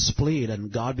God is displayed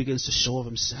and God begins to show of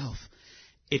himself,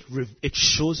 it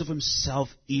shows of himself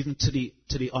even to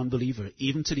the unbeliever,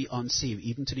 even to the unsaved,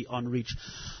 even to the unreached.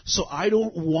 So I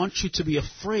don't want you to be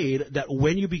afraid that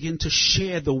when you begin to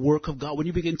share the work of God, when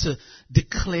you begin to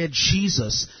declare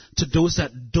Jesus to those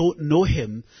that don't know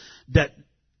him, that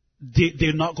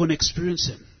they're not going to experience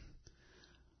him.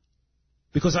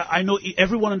 Because I know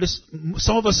everyone in this,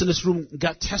 some of us in this room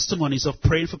got testimonies of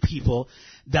praying for people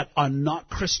that are not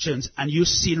Christians, and you've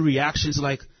seen reactions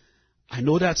like, I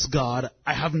know that's God.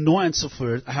 I have no answer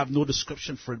for it. I have no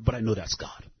description for it, but I know that's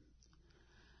God.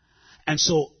 And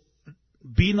so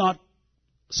be not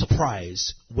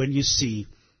surprised when you see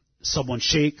someone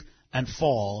shake and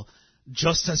fall,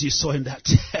 just as you saw in that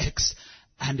text,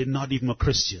 and they're not even a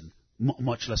Christian.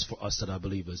 Much less for us that are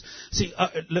believers. See,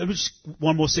 let me just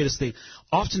one more say this thing.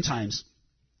 Oftentimes,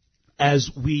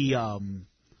 as we, in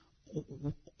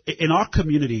our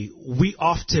community, we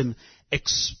often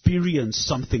experience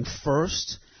something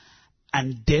first,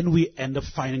 and then we end up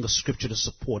finding a scripture to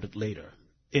support it later.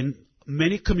 In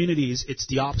many communities, it's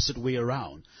the opposite way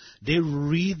around. They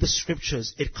read the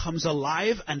scriptures, it comes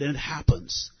alive, and then it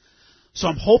happens. So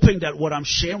I'm hoping that what I'm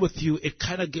sharing with you, it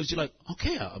kind of gives you like,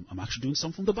 okay, I'm actually doing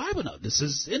something from the Bible now. This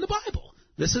is in the Bible.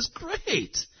 This is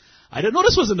great. I didn't know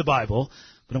this was in the Bible,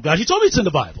 but I'm glad you told me it's in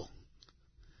the Bible.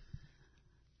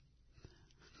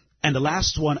 And the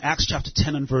last one, Acts chapter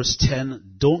 10 and verse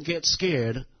 10, don't get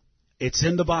scared. It's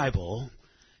in the Bible.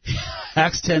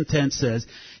 Acts 10:10 says,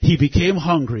 he became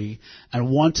hungry and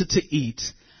wanted to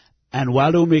eat, and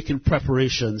while they were making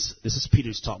preparations, this is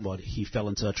Peter's talking about, he fell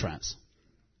into a trance.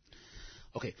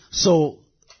 Okay, so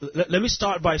let me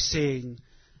start by saying,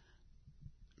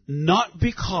 not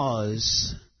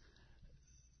because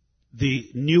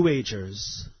the New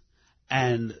Agers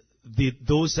and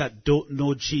those that don't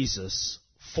know Jesus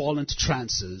fall into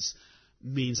trances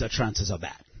means that trances are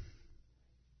bad,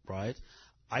 right?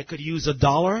 I could use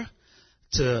 $1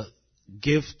 to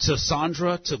give to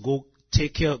Sandra to go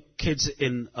take care of kids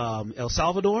in El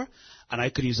Salvador, and I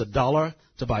could use $1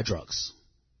 to buy drugs,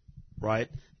 right?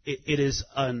 It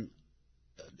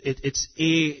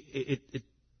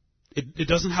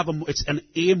doesn't have it's an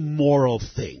amoral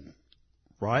thing,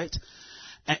 right?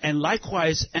 And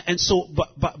likewise, and so,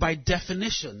 but by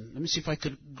definition, let me see if I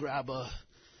could grab a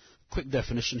quick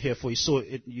definition here for you so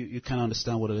you kind of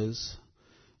understand what it is.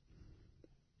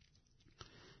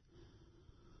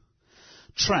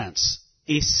 Trance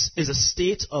is a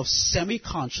state of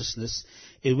semi-consciousness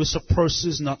in which a person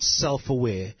is not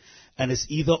self-aware and is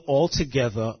either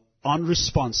altogether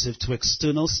unresponsive to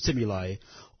external stimuli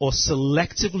or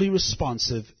selectively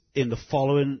responses in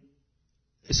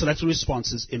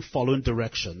following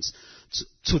directions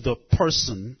to the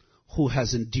person who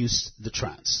has induced the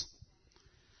trance.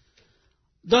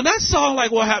 Doesn't that sound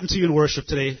like what happened to you in worship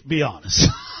today? Be honest.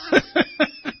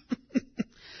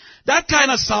 That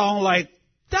kind of sound like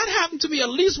that happened to me at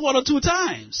least 1 or 2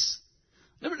 times.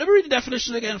 Let me read the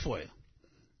definition again for you.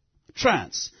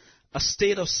 Trance, a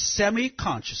state of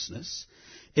semi-consciousness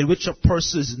in which a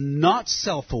person is not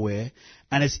self-aware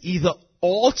and is either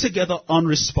altogether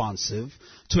unresponsive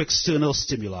to external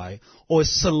stimuli or is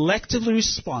selectively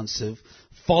responsive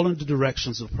following the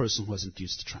directions of the person who has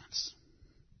induced the trance.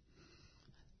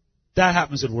 That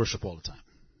happens in worship all the time.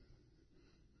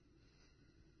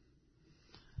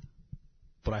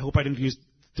 But I hope I didn't use,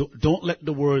 don't let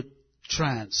the word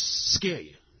trance scare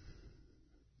you.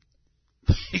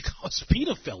 Because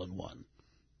Peter fell in one.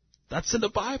 That's in the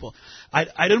Bible. I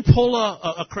didn't pull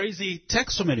a crazy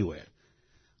text from anywhere.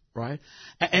 Right?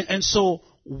 And so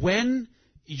when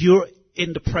you're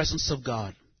in the presence of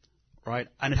God, right,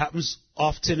 and it happens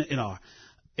often in our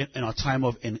time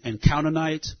of encounter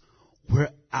night,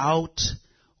 we're out,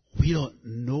 we don't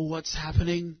know what's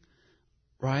happening,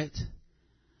 right?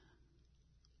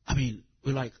 I mean,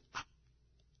 we're like,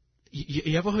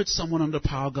 you ever heard someone under the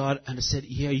power of God and they said,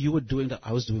 yeah, you were doing that.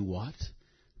 I was doing what?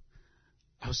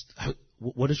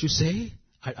 What did you say?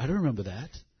 I don't remember that.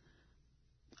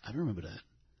 I don't remember that.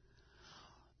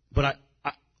 But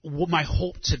what my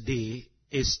hope today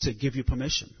is to give you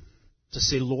permission to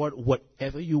say, Lord,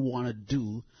 whatever you want to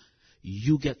do,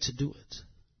 you get to do it.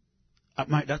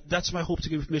 That's my hope, to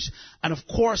give you permission. And of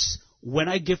course, when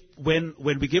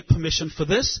we give permission for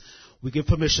this, we give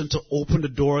permission to open the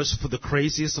doors for the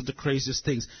craziest of the craziest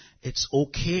things. It's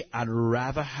okay. I'd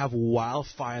rather have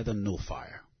wildfire than no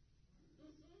fire.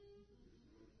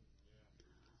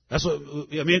 That's what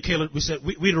me and Caleb, we said.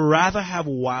 We'd rather have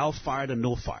wildfire than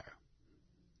no fire.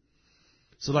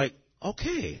 So like,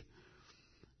 okay,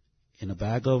 in a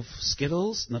bag of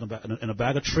Skittles, in a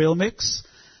bag of trail mix,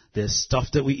 there's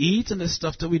stuff that we eat and there's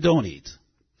stuff that we don't eat.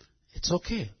 It's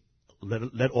okay.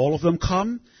 Let all of them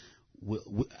come.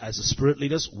 As the spirit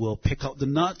leaders, we'll pick out the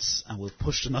nuts and we'll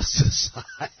push the nuts to the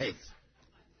side.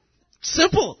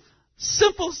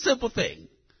 Simple thing.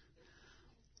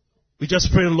 We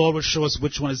just pray the Lord will show us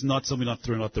which one is nuts and we're not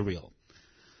throwing out the real.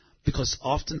 Because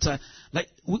oftentimes, like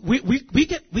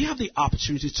we have the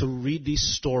opportunity to read these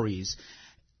stories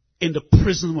in the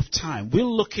prism of time. We're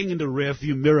looking in the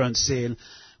rearview mirror and saying,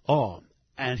 "Oh,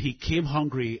 and he came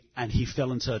hungry and he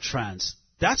fell into a trance."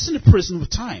 That's in the prism of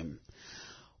time.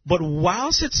 But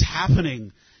whilst it's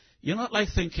happening, you're not like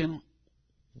thinking,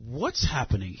 "What's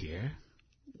happening here?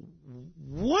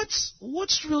 What's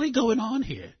really going on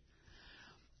here?"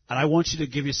 And I want you to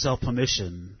give yourself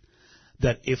permission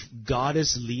that if God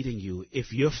is leading you,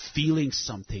 if you're feeling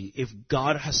something, if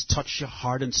God has touched your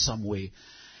heart in some way,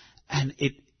 and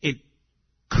it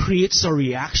creates a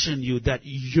reaction in you that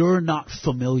you're not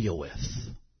familiar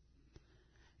with,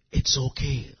 it's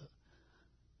okay.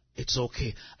 It's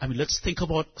okay. I mean, let's think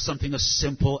about something as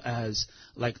simple as,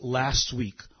 like last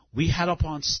week, we had up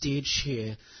on stage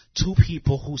here 2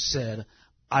 people who said,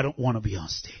 "I don't want to be on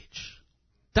stage."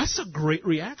 That's a great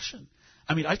reaction.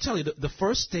 I mean, I tell you, the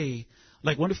first day,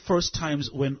 like one of the first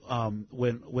times when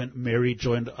Mary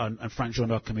joined and Frank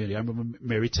joined our community, I remember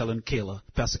Mary telling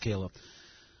Pastor Kayla,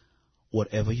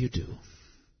 "Whatever you do,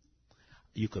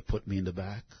 you could put me in the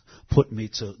back, put me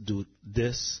to do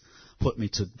this, put me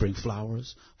to bring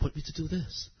flowers, put me to do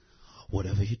this.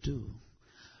 Whatever you do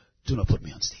not put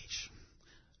me on stage.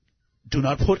 Do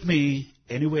not put me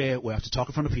anywhere where I have to talk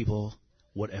in front of people.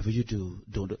 Whatever you do,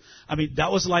 don't do." I mean,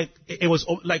 that was like, it was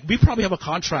like we probably have a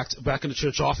contract back in the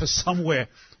church office somewhere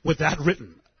with that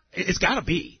written. It's got to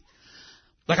be.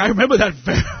 Like, I remember that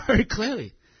very, very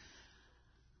clearly.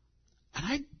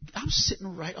 And I'm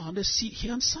sitting right on this seat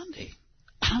here on Sunday.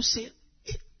 And I'm saying,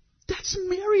 that's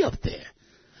Mary up there.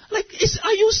 Like,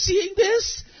 are you seeing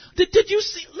this? Did you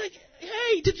see, like,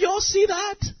 hey, did y'all see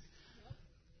that?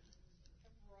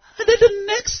 And then the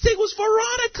next thing was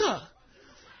Veronica.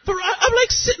 I'm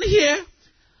like sitting here.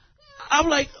 I'm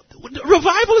like,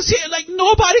 revival's here. Like,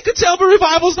 nobody could tell me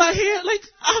revival's not here. Like,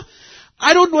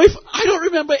 I don't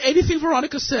remember anything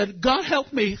Veronica said. God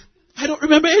help me. I don't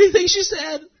remember anything she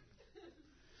said.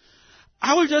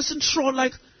 I was just enthralled,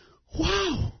 like,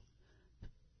 wow,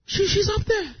 she's up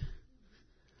there,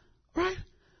 right?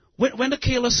 When the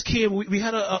Kaylors came, we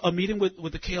had a meeting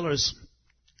with the Kaylors,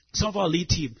 some of our lead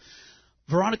team.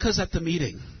 Veronica's at the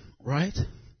meeting, right?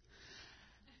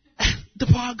 And the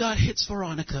power of God hits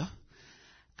Veronica,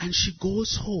 and she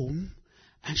goes home,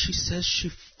 and she says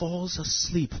she falls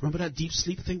asleep. Remember that deep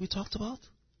sleep thing we talked about?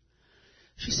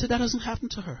 She said that doesn't happen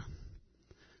to her.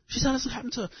 She said it doesn't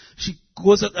happen to her. She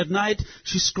goes at night,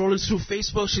 she's scrolling through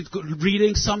Facebook, she's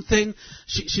reading something,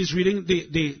 she's reading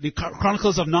the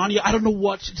Chronicles of Narnia, I don't know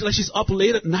what, she's up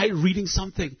late at night reading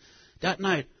something. That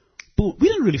night, boom, we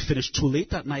didn't really finish too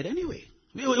late that night anyway.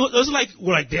 It was like,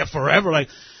 we're like there forever, like,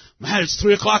 man, it's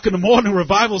 3 o'clock in the morning,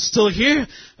 revival's still here,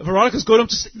 Veronica's going up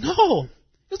to sleep. No,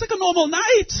 it was like a normal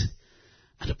night.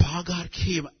 And the power of God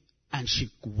came, and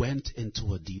she went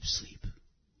into a deep sleep.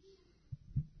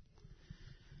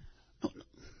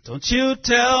 Don't you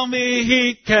tell me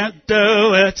he can't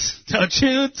do it. Don't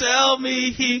you tell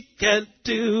me he can't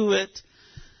do it.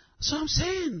 So I'm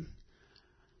saying,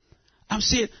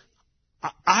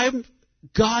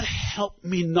 God help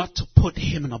me not to put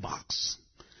him in a box.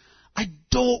 I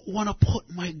don't want to put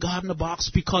my God in a box,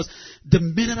 because the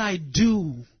minute I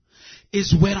do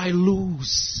is when I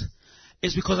lose.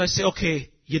 It's because I say, okay,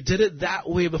 you did it that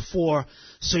way before,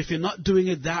 so if you're not doing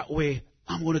it that way,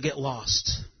 I'm going to get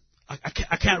lost.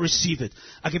 I can't receive it.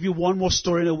 I'll give you one more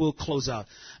story and then we'll close out.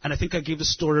 And I think I gave the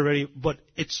story already, but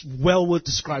it's well worth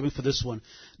describing for this one.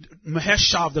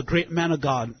 Mahesh Shav, the great man of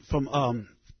God from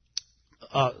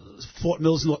Fort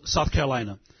Mills, South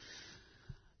Carolina.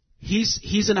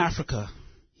 He's in Africa.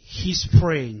 He's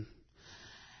praying.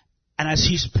 And as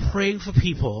he's praying for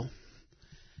people,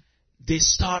 they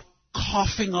start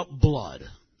coughing up blood.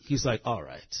 He's like, all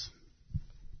right.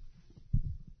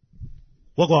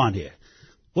 What go on here?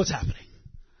 What's happening?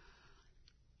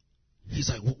 He's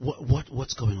like,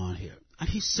 what's going on here? And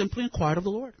he simply inquired of the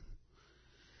Lord.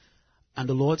 And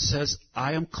the Lord says,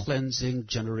 I am cleansing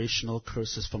generational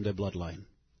curses from their bloodline.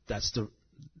 That's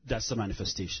the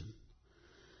manifestation.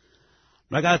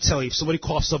 And I got to tell you, if somebody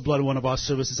coughs up blood in one of our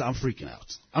services, I'm freaking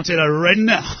out. I'm telling you that right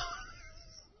now.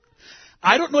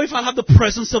 I don't know if I have the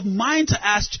presence of mind to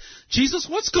ask Jesus,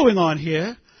 what's going on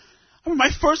here? I mean, my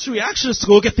first reaction is to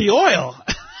go get the oil.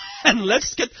 And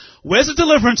where's the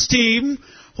deliverance team?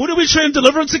 Who do we train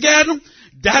deliverance again?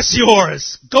 That's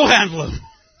yours. Go handle him.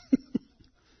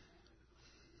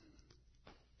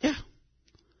 Yeah.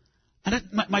 And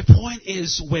my point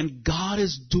is, when God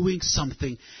is doing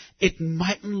something, it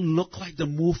mightn't look like the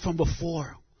move from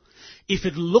before. If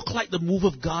it looked like the move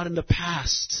of God in the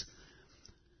past,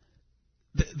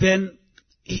 then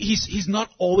he's not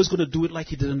always going to do it like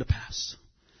he did in the past.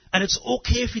 And it's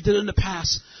okay if he did it in the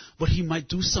past, but he might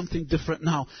do something different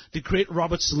now. The great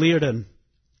Robert Liardon,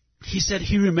 he said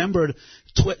he remembered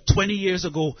 20 years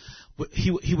ago,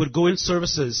 he would go in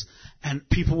services and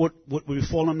people would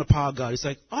fall on the power of God. He's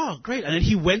like, oh, great. And then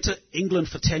he went to England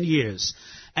for 10 years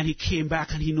and he came back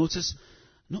and he noticed,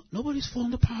 nobody's falling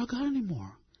on the power of God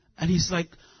anymore. And he's like,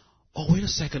 oh, wait a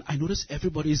second. I notice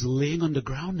everybody's laying on the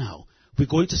ground now. We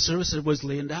go into service, everybody's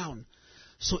laying down.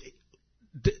 So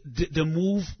the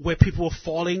move where people were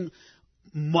falling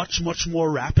much, much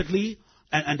more rapidly,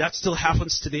 and that still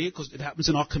happens today because it happens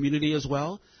in our community as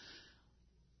well.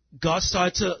 God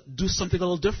started to do something a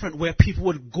little different where people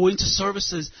would go into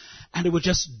services and they would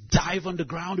just dive on the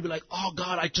ground and be like, oh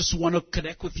God, I just want to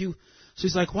connect with you. So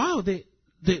he's like, wow,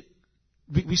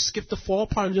 we skipped the fall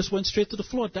part and just went straight to the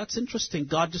floor. That's interesting.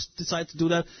 God just decided to do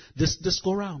that this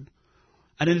go round.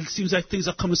 And then it seems like things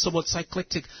are coming somewhat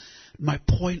cyclic. My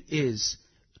point is,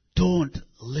 don't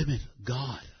limit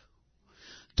God.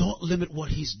 Don't limit what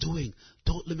he's doing.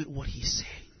 Don't limit what he's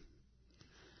saying.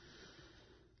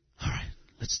 All right,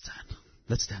 let's stand.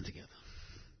 Let's stand together.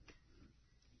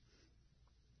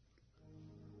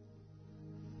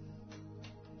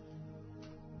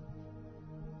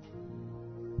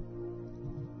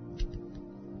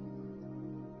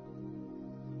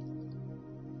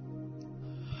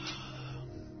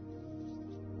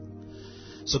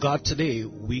 So God, today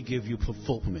we give you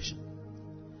full permission.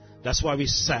 That's why we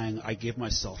sang, I give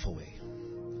myself away.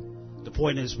 The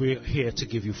point is we're here to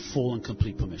give you full and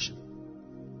complete permission.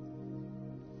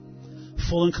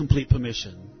 Full and complete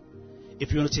permission.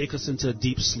 If you want to take us into a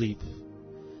deep sleep,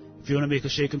 if you want to make a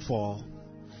shake and fall,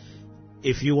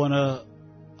 if you want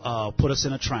to put us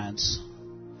in a trance,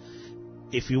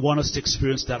 if you want us to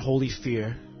experience that holy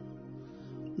fear,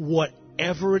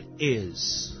 whatever it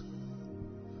is,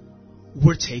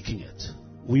 we're taking it.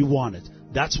 We want it.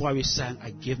 That's why we sang,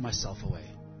 I give myself away.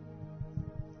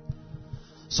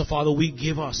 So, Father, we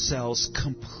give ourselves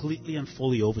completely and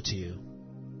fully over to you.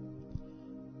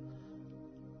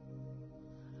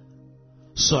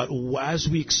 So that as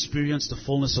we experience the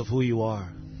fullness of who you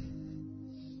are,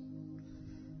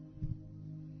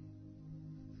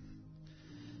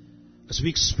 as we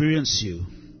experience you,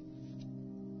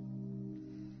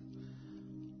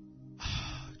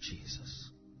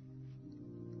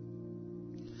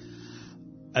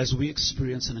 as we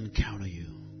experience and encounter you,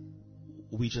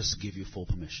 we just give you full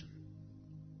permission.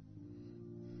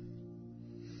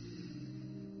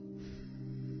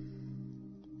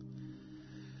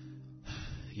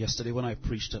 Yesterday when I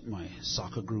preached at my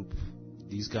soccer group,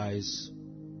 these guys,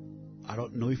 I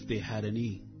don't know if they had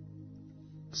any.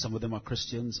 Some of them are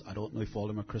Christians. I don't know if all of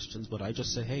them are Christians, but I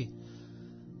just said, hey,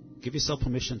 give yourself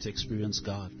permission to experience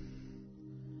God.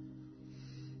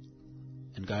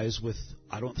 And guys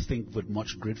I don't think with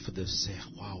much grit for this, say,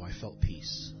 wow, I felt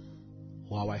peace.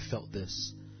 Wow, I felt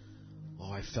this.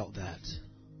 Wow, I felt that.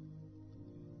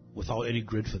 Without any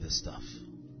grid for this stuff.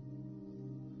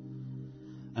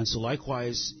 And so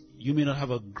likewise, you may not have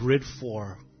a grid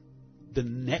for the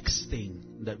next thing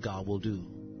that God will do.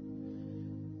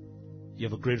 You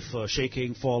have a grid for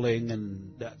shaking, falling,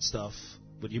 and that stuff.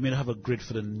 But you may not have a grid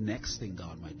for the next thing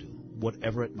God might do.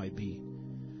 Whatever it might be.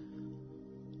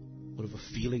 Whatever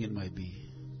feeling it might be.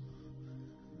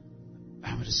 I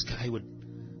remember this guy when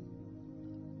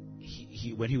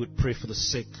he would pray for the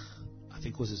sick, I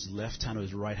think it was his left hand or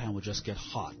his right hand would just get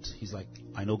hot. He's like,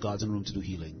 I know God's in the room to do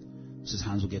healing. So his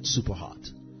hands would get super hot.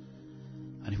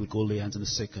 And he would go lay hands on the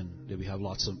sick and then we have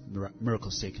lots of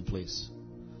miracles taking place.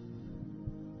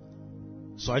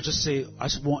 So I just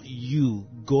want you,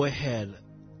 go ahead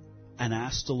and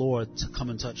ask the Lord to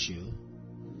come and touch you.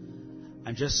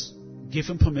 And just give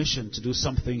him permission to do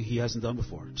something he hasn't done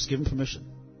before. Just give him permission.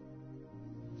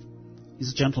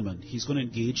 He's a gentleman. He's going to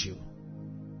engage you.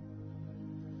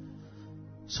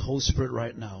 So Holy Spirit,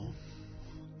 right now,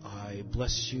 I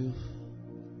bless you.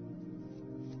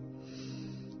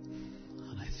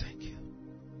 And I thank you.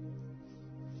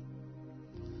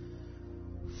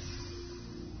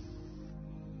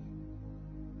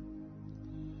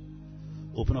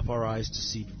 Open up our eyes to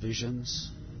see visions.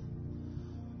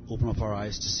 Open up our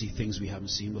eyes to see things we haven't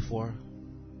seen before.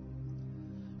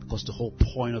 Because the whole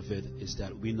point of it is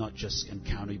that we not just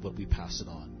encounter you, but we pass it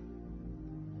on.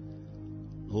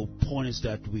 The whole point is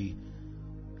that we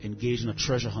engage in a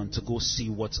treasure hunt to go see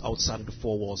what's outside of the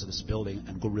four walls of this building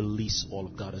and go release all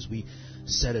of God. As we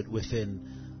said it within,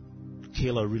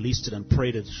 Kayla released it and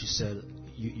prayed it. She said,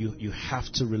 you have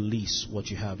to release what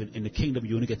you have. In the kingdom,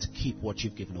 you only get to keep what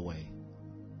you've given away.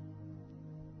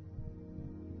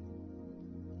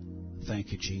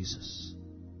 Thank you, Jesus.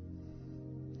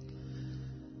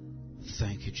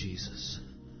 Thank you, Jesus.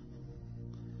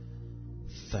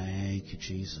 Thank you,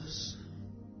 Jesus.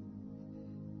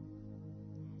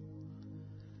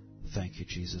 Thank you,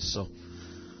 Jesus. So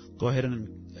go ahead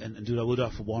and do that. We'll do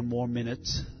that for one more minute,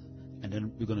 and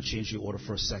then we're going to change the order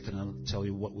for a second, and I'll tell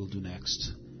you what we'll do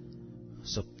next.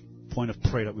 So, point of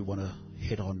prayer that we want to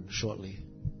hit on shortly.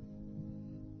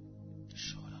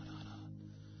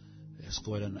 Let's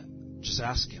go ahead and just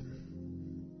ask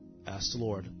Him. Ask the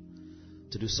Lord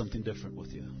to do something different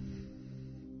with you.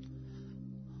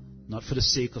 Not for the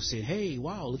sake of saying, hey,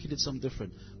 wow, look, He did something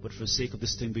different. But for the sake of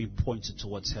this thing being pointed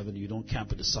towards heaven. You don't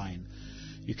camp at the sign.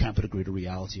 You camp at the greater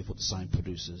reality of what the sign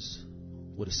produces.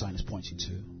 What the sign is pointing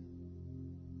to.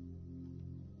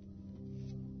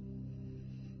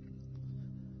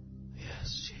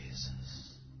 Yes, Jesus.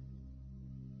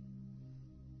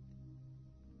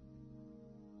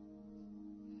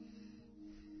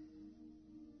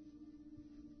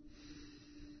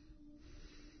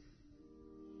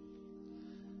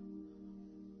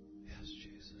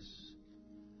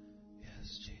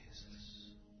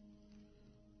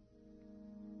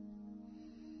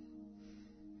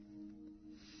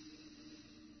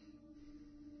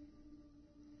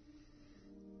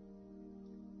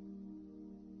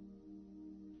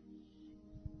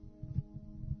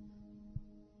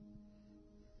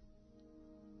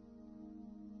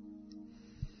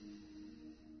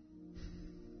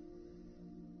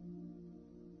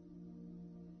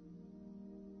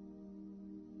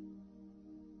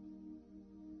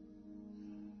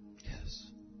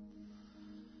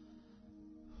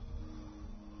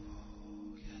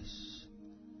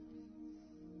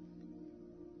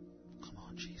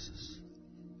 Jesus.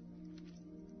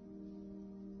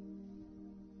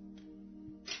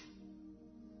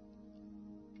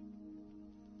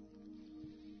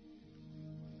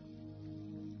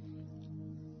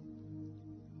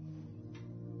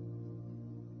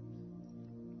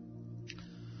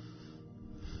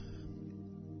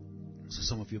 So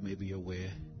some of you may be aware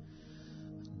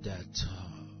that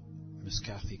Miss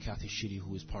Kathy Sheedy,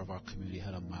 who is part of our community,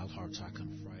 had a mild heart attack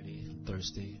on Friday and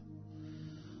Thursday.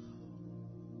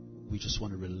 We just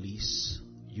want to release.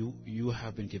 You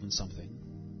have been given something.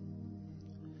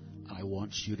 I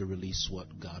want you to release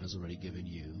what God has already given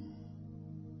you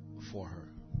for her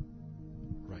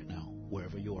right now,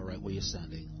 wherever you are, right where you're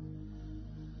standing.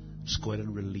 Just go ahead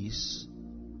and release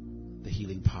the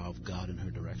healing power of God in her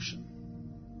direction.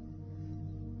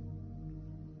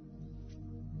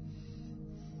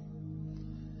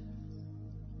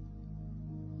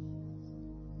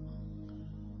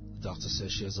 The doctor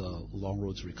says she has a long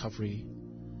road to recovery.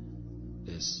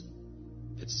 It's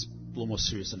a little more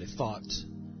serious than they thought.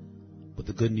 But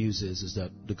the good news is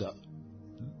that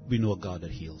we know a God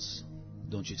that heals.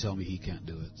 Don't you tell me He can't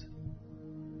do it.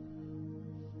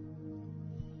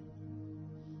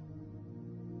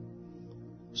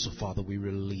 So, Father, we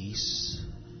release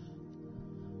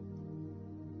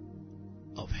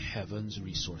of heaven's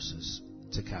resources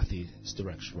to Kathy's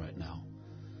direction right now.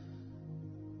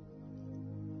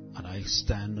 And I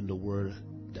stand on the word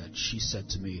that she said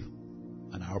to me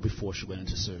an hour before she went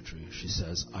into surgery. She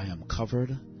says, I am covered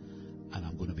and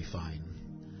I'm going to be fine.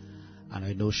 And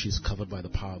I know she's covered by the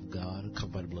power of God,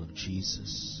 covered by the blood of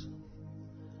Jesus.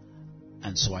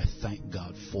 And so I thank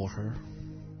God for her.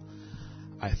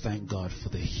 I thank God for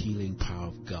the healing power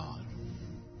of God.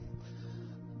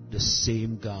 The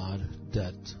same God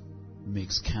that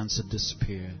makes cancer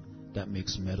disappear, that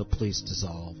makes metal plates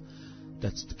dissolve,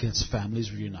 that gets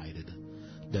families reunited,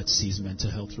 that sees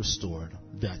mental health restored,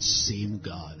 that same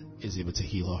God is able to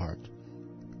heal her heart.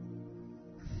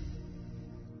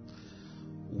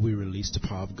 We release the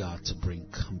power of God to bring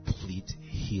complete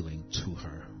healing to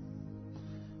her.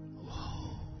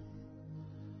 Whoa.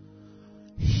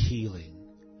 Healing,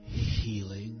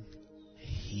 healing,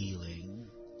 healing,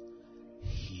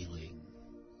 healing,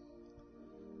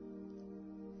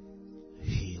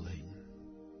 healing.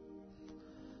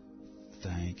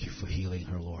 Thank you for healing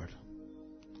her, Lord.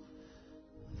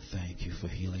 Thank you for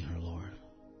healing her, Lord.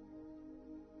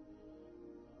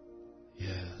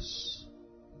 Yes.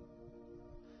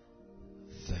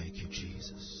 Thank you,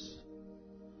 Jesus.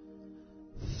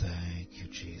 Thank you,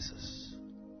 Jesus.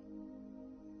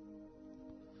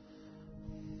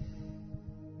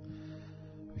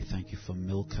 We thank you for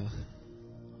Milka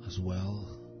as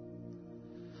well.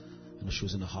 I know she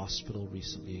was in the hospital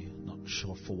recently, not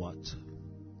sure for what.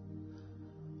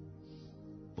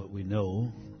 But we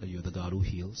know that you're the God who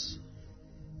heals.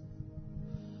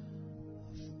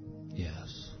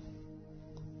 Yes.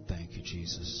 Thank you,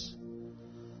 Jesus.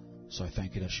 So I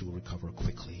thank you that she will recover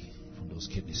quickly from those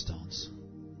kidney stones.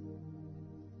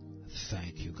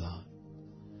 Thank you, God.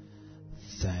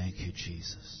 Thank you,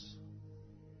 Jesus.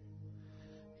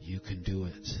 You can do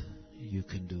it. You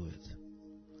can do it.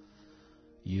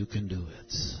 You can do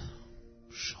it.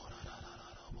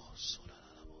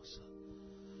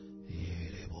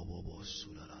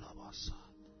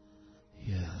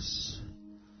 Yes.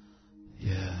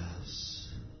 Yes.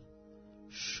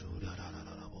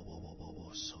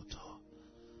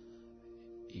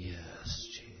 Yes,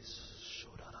 Jesus.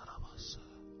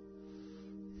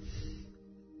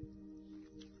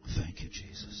 Thank you,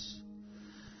 Jesus.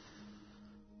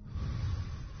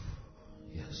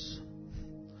 Yes.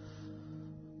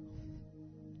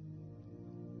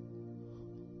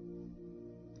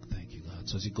 Thank you, God.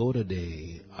 So as you go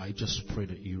today, I just pray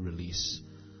that you release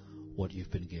what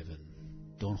you've been given.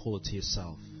 Don't hold it to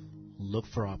yourself. Look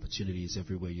for opportunities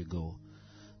everywhere you go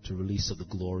to release of the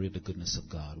glory and the goodness of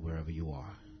God wherever you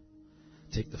are.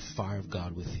 Take the fire of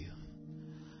God with you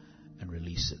and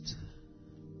release it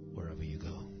wherever you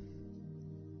go.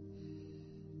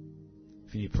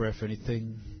 If you need prayer for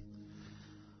anything,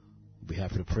 we'll be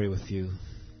happy to pray with you.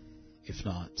 If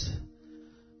not,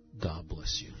 God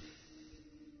bless you.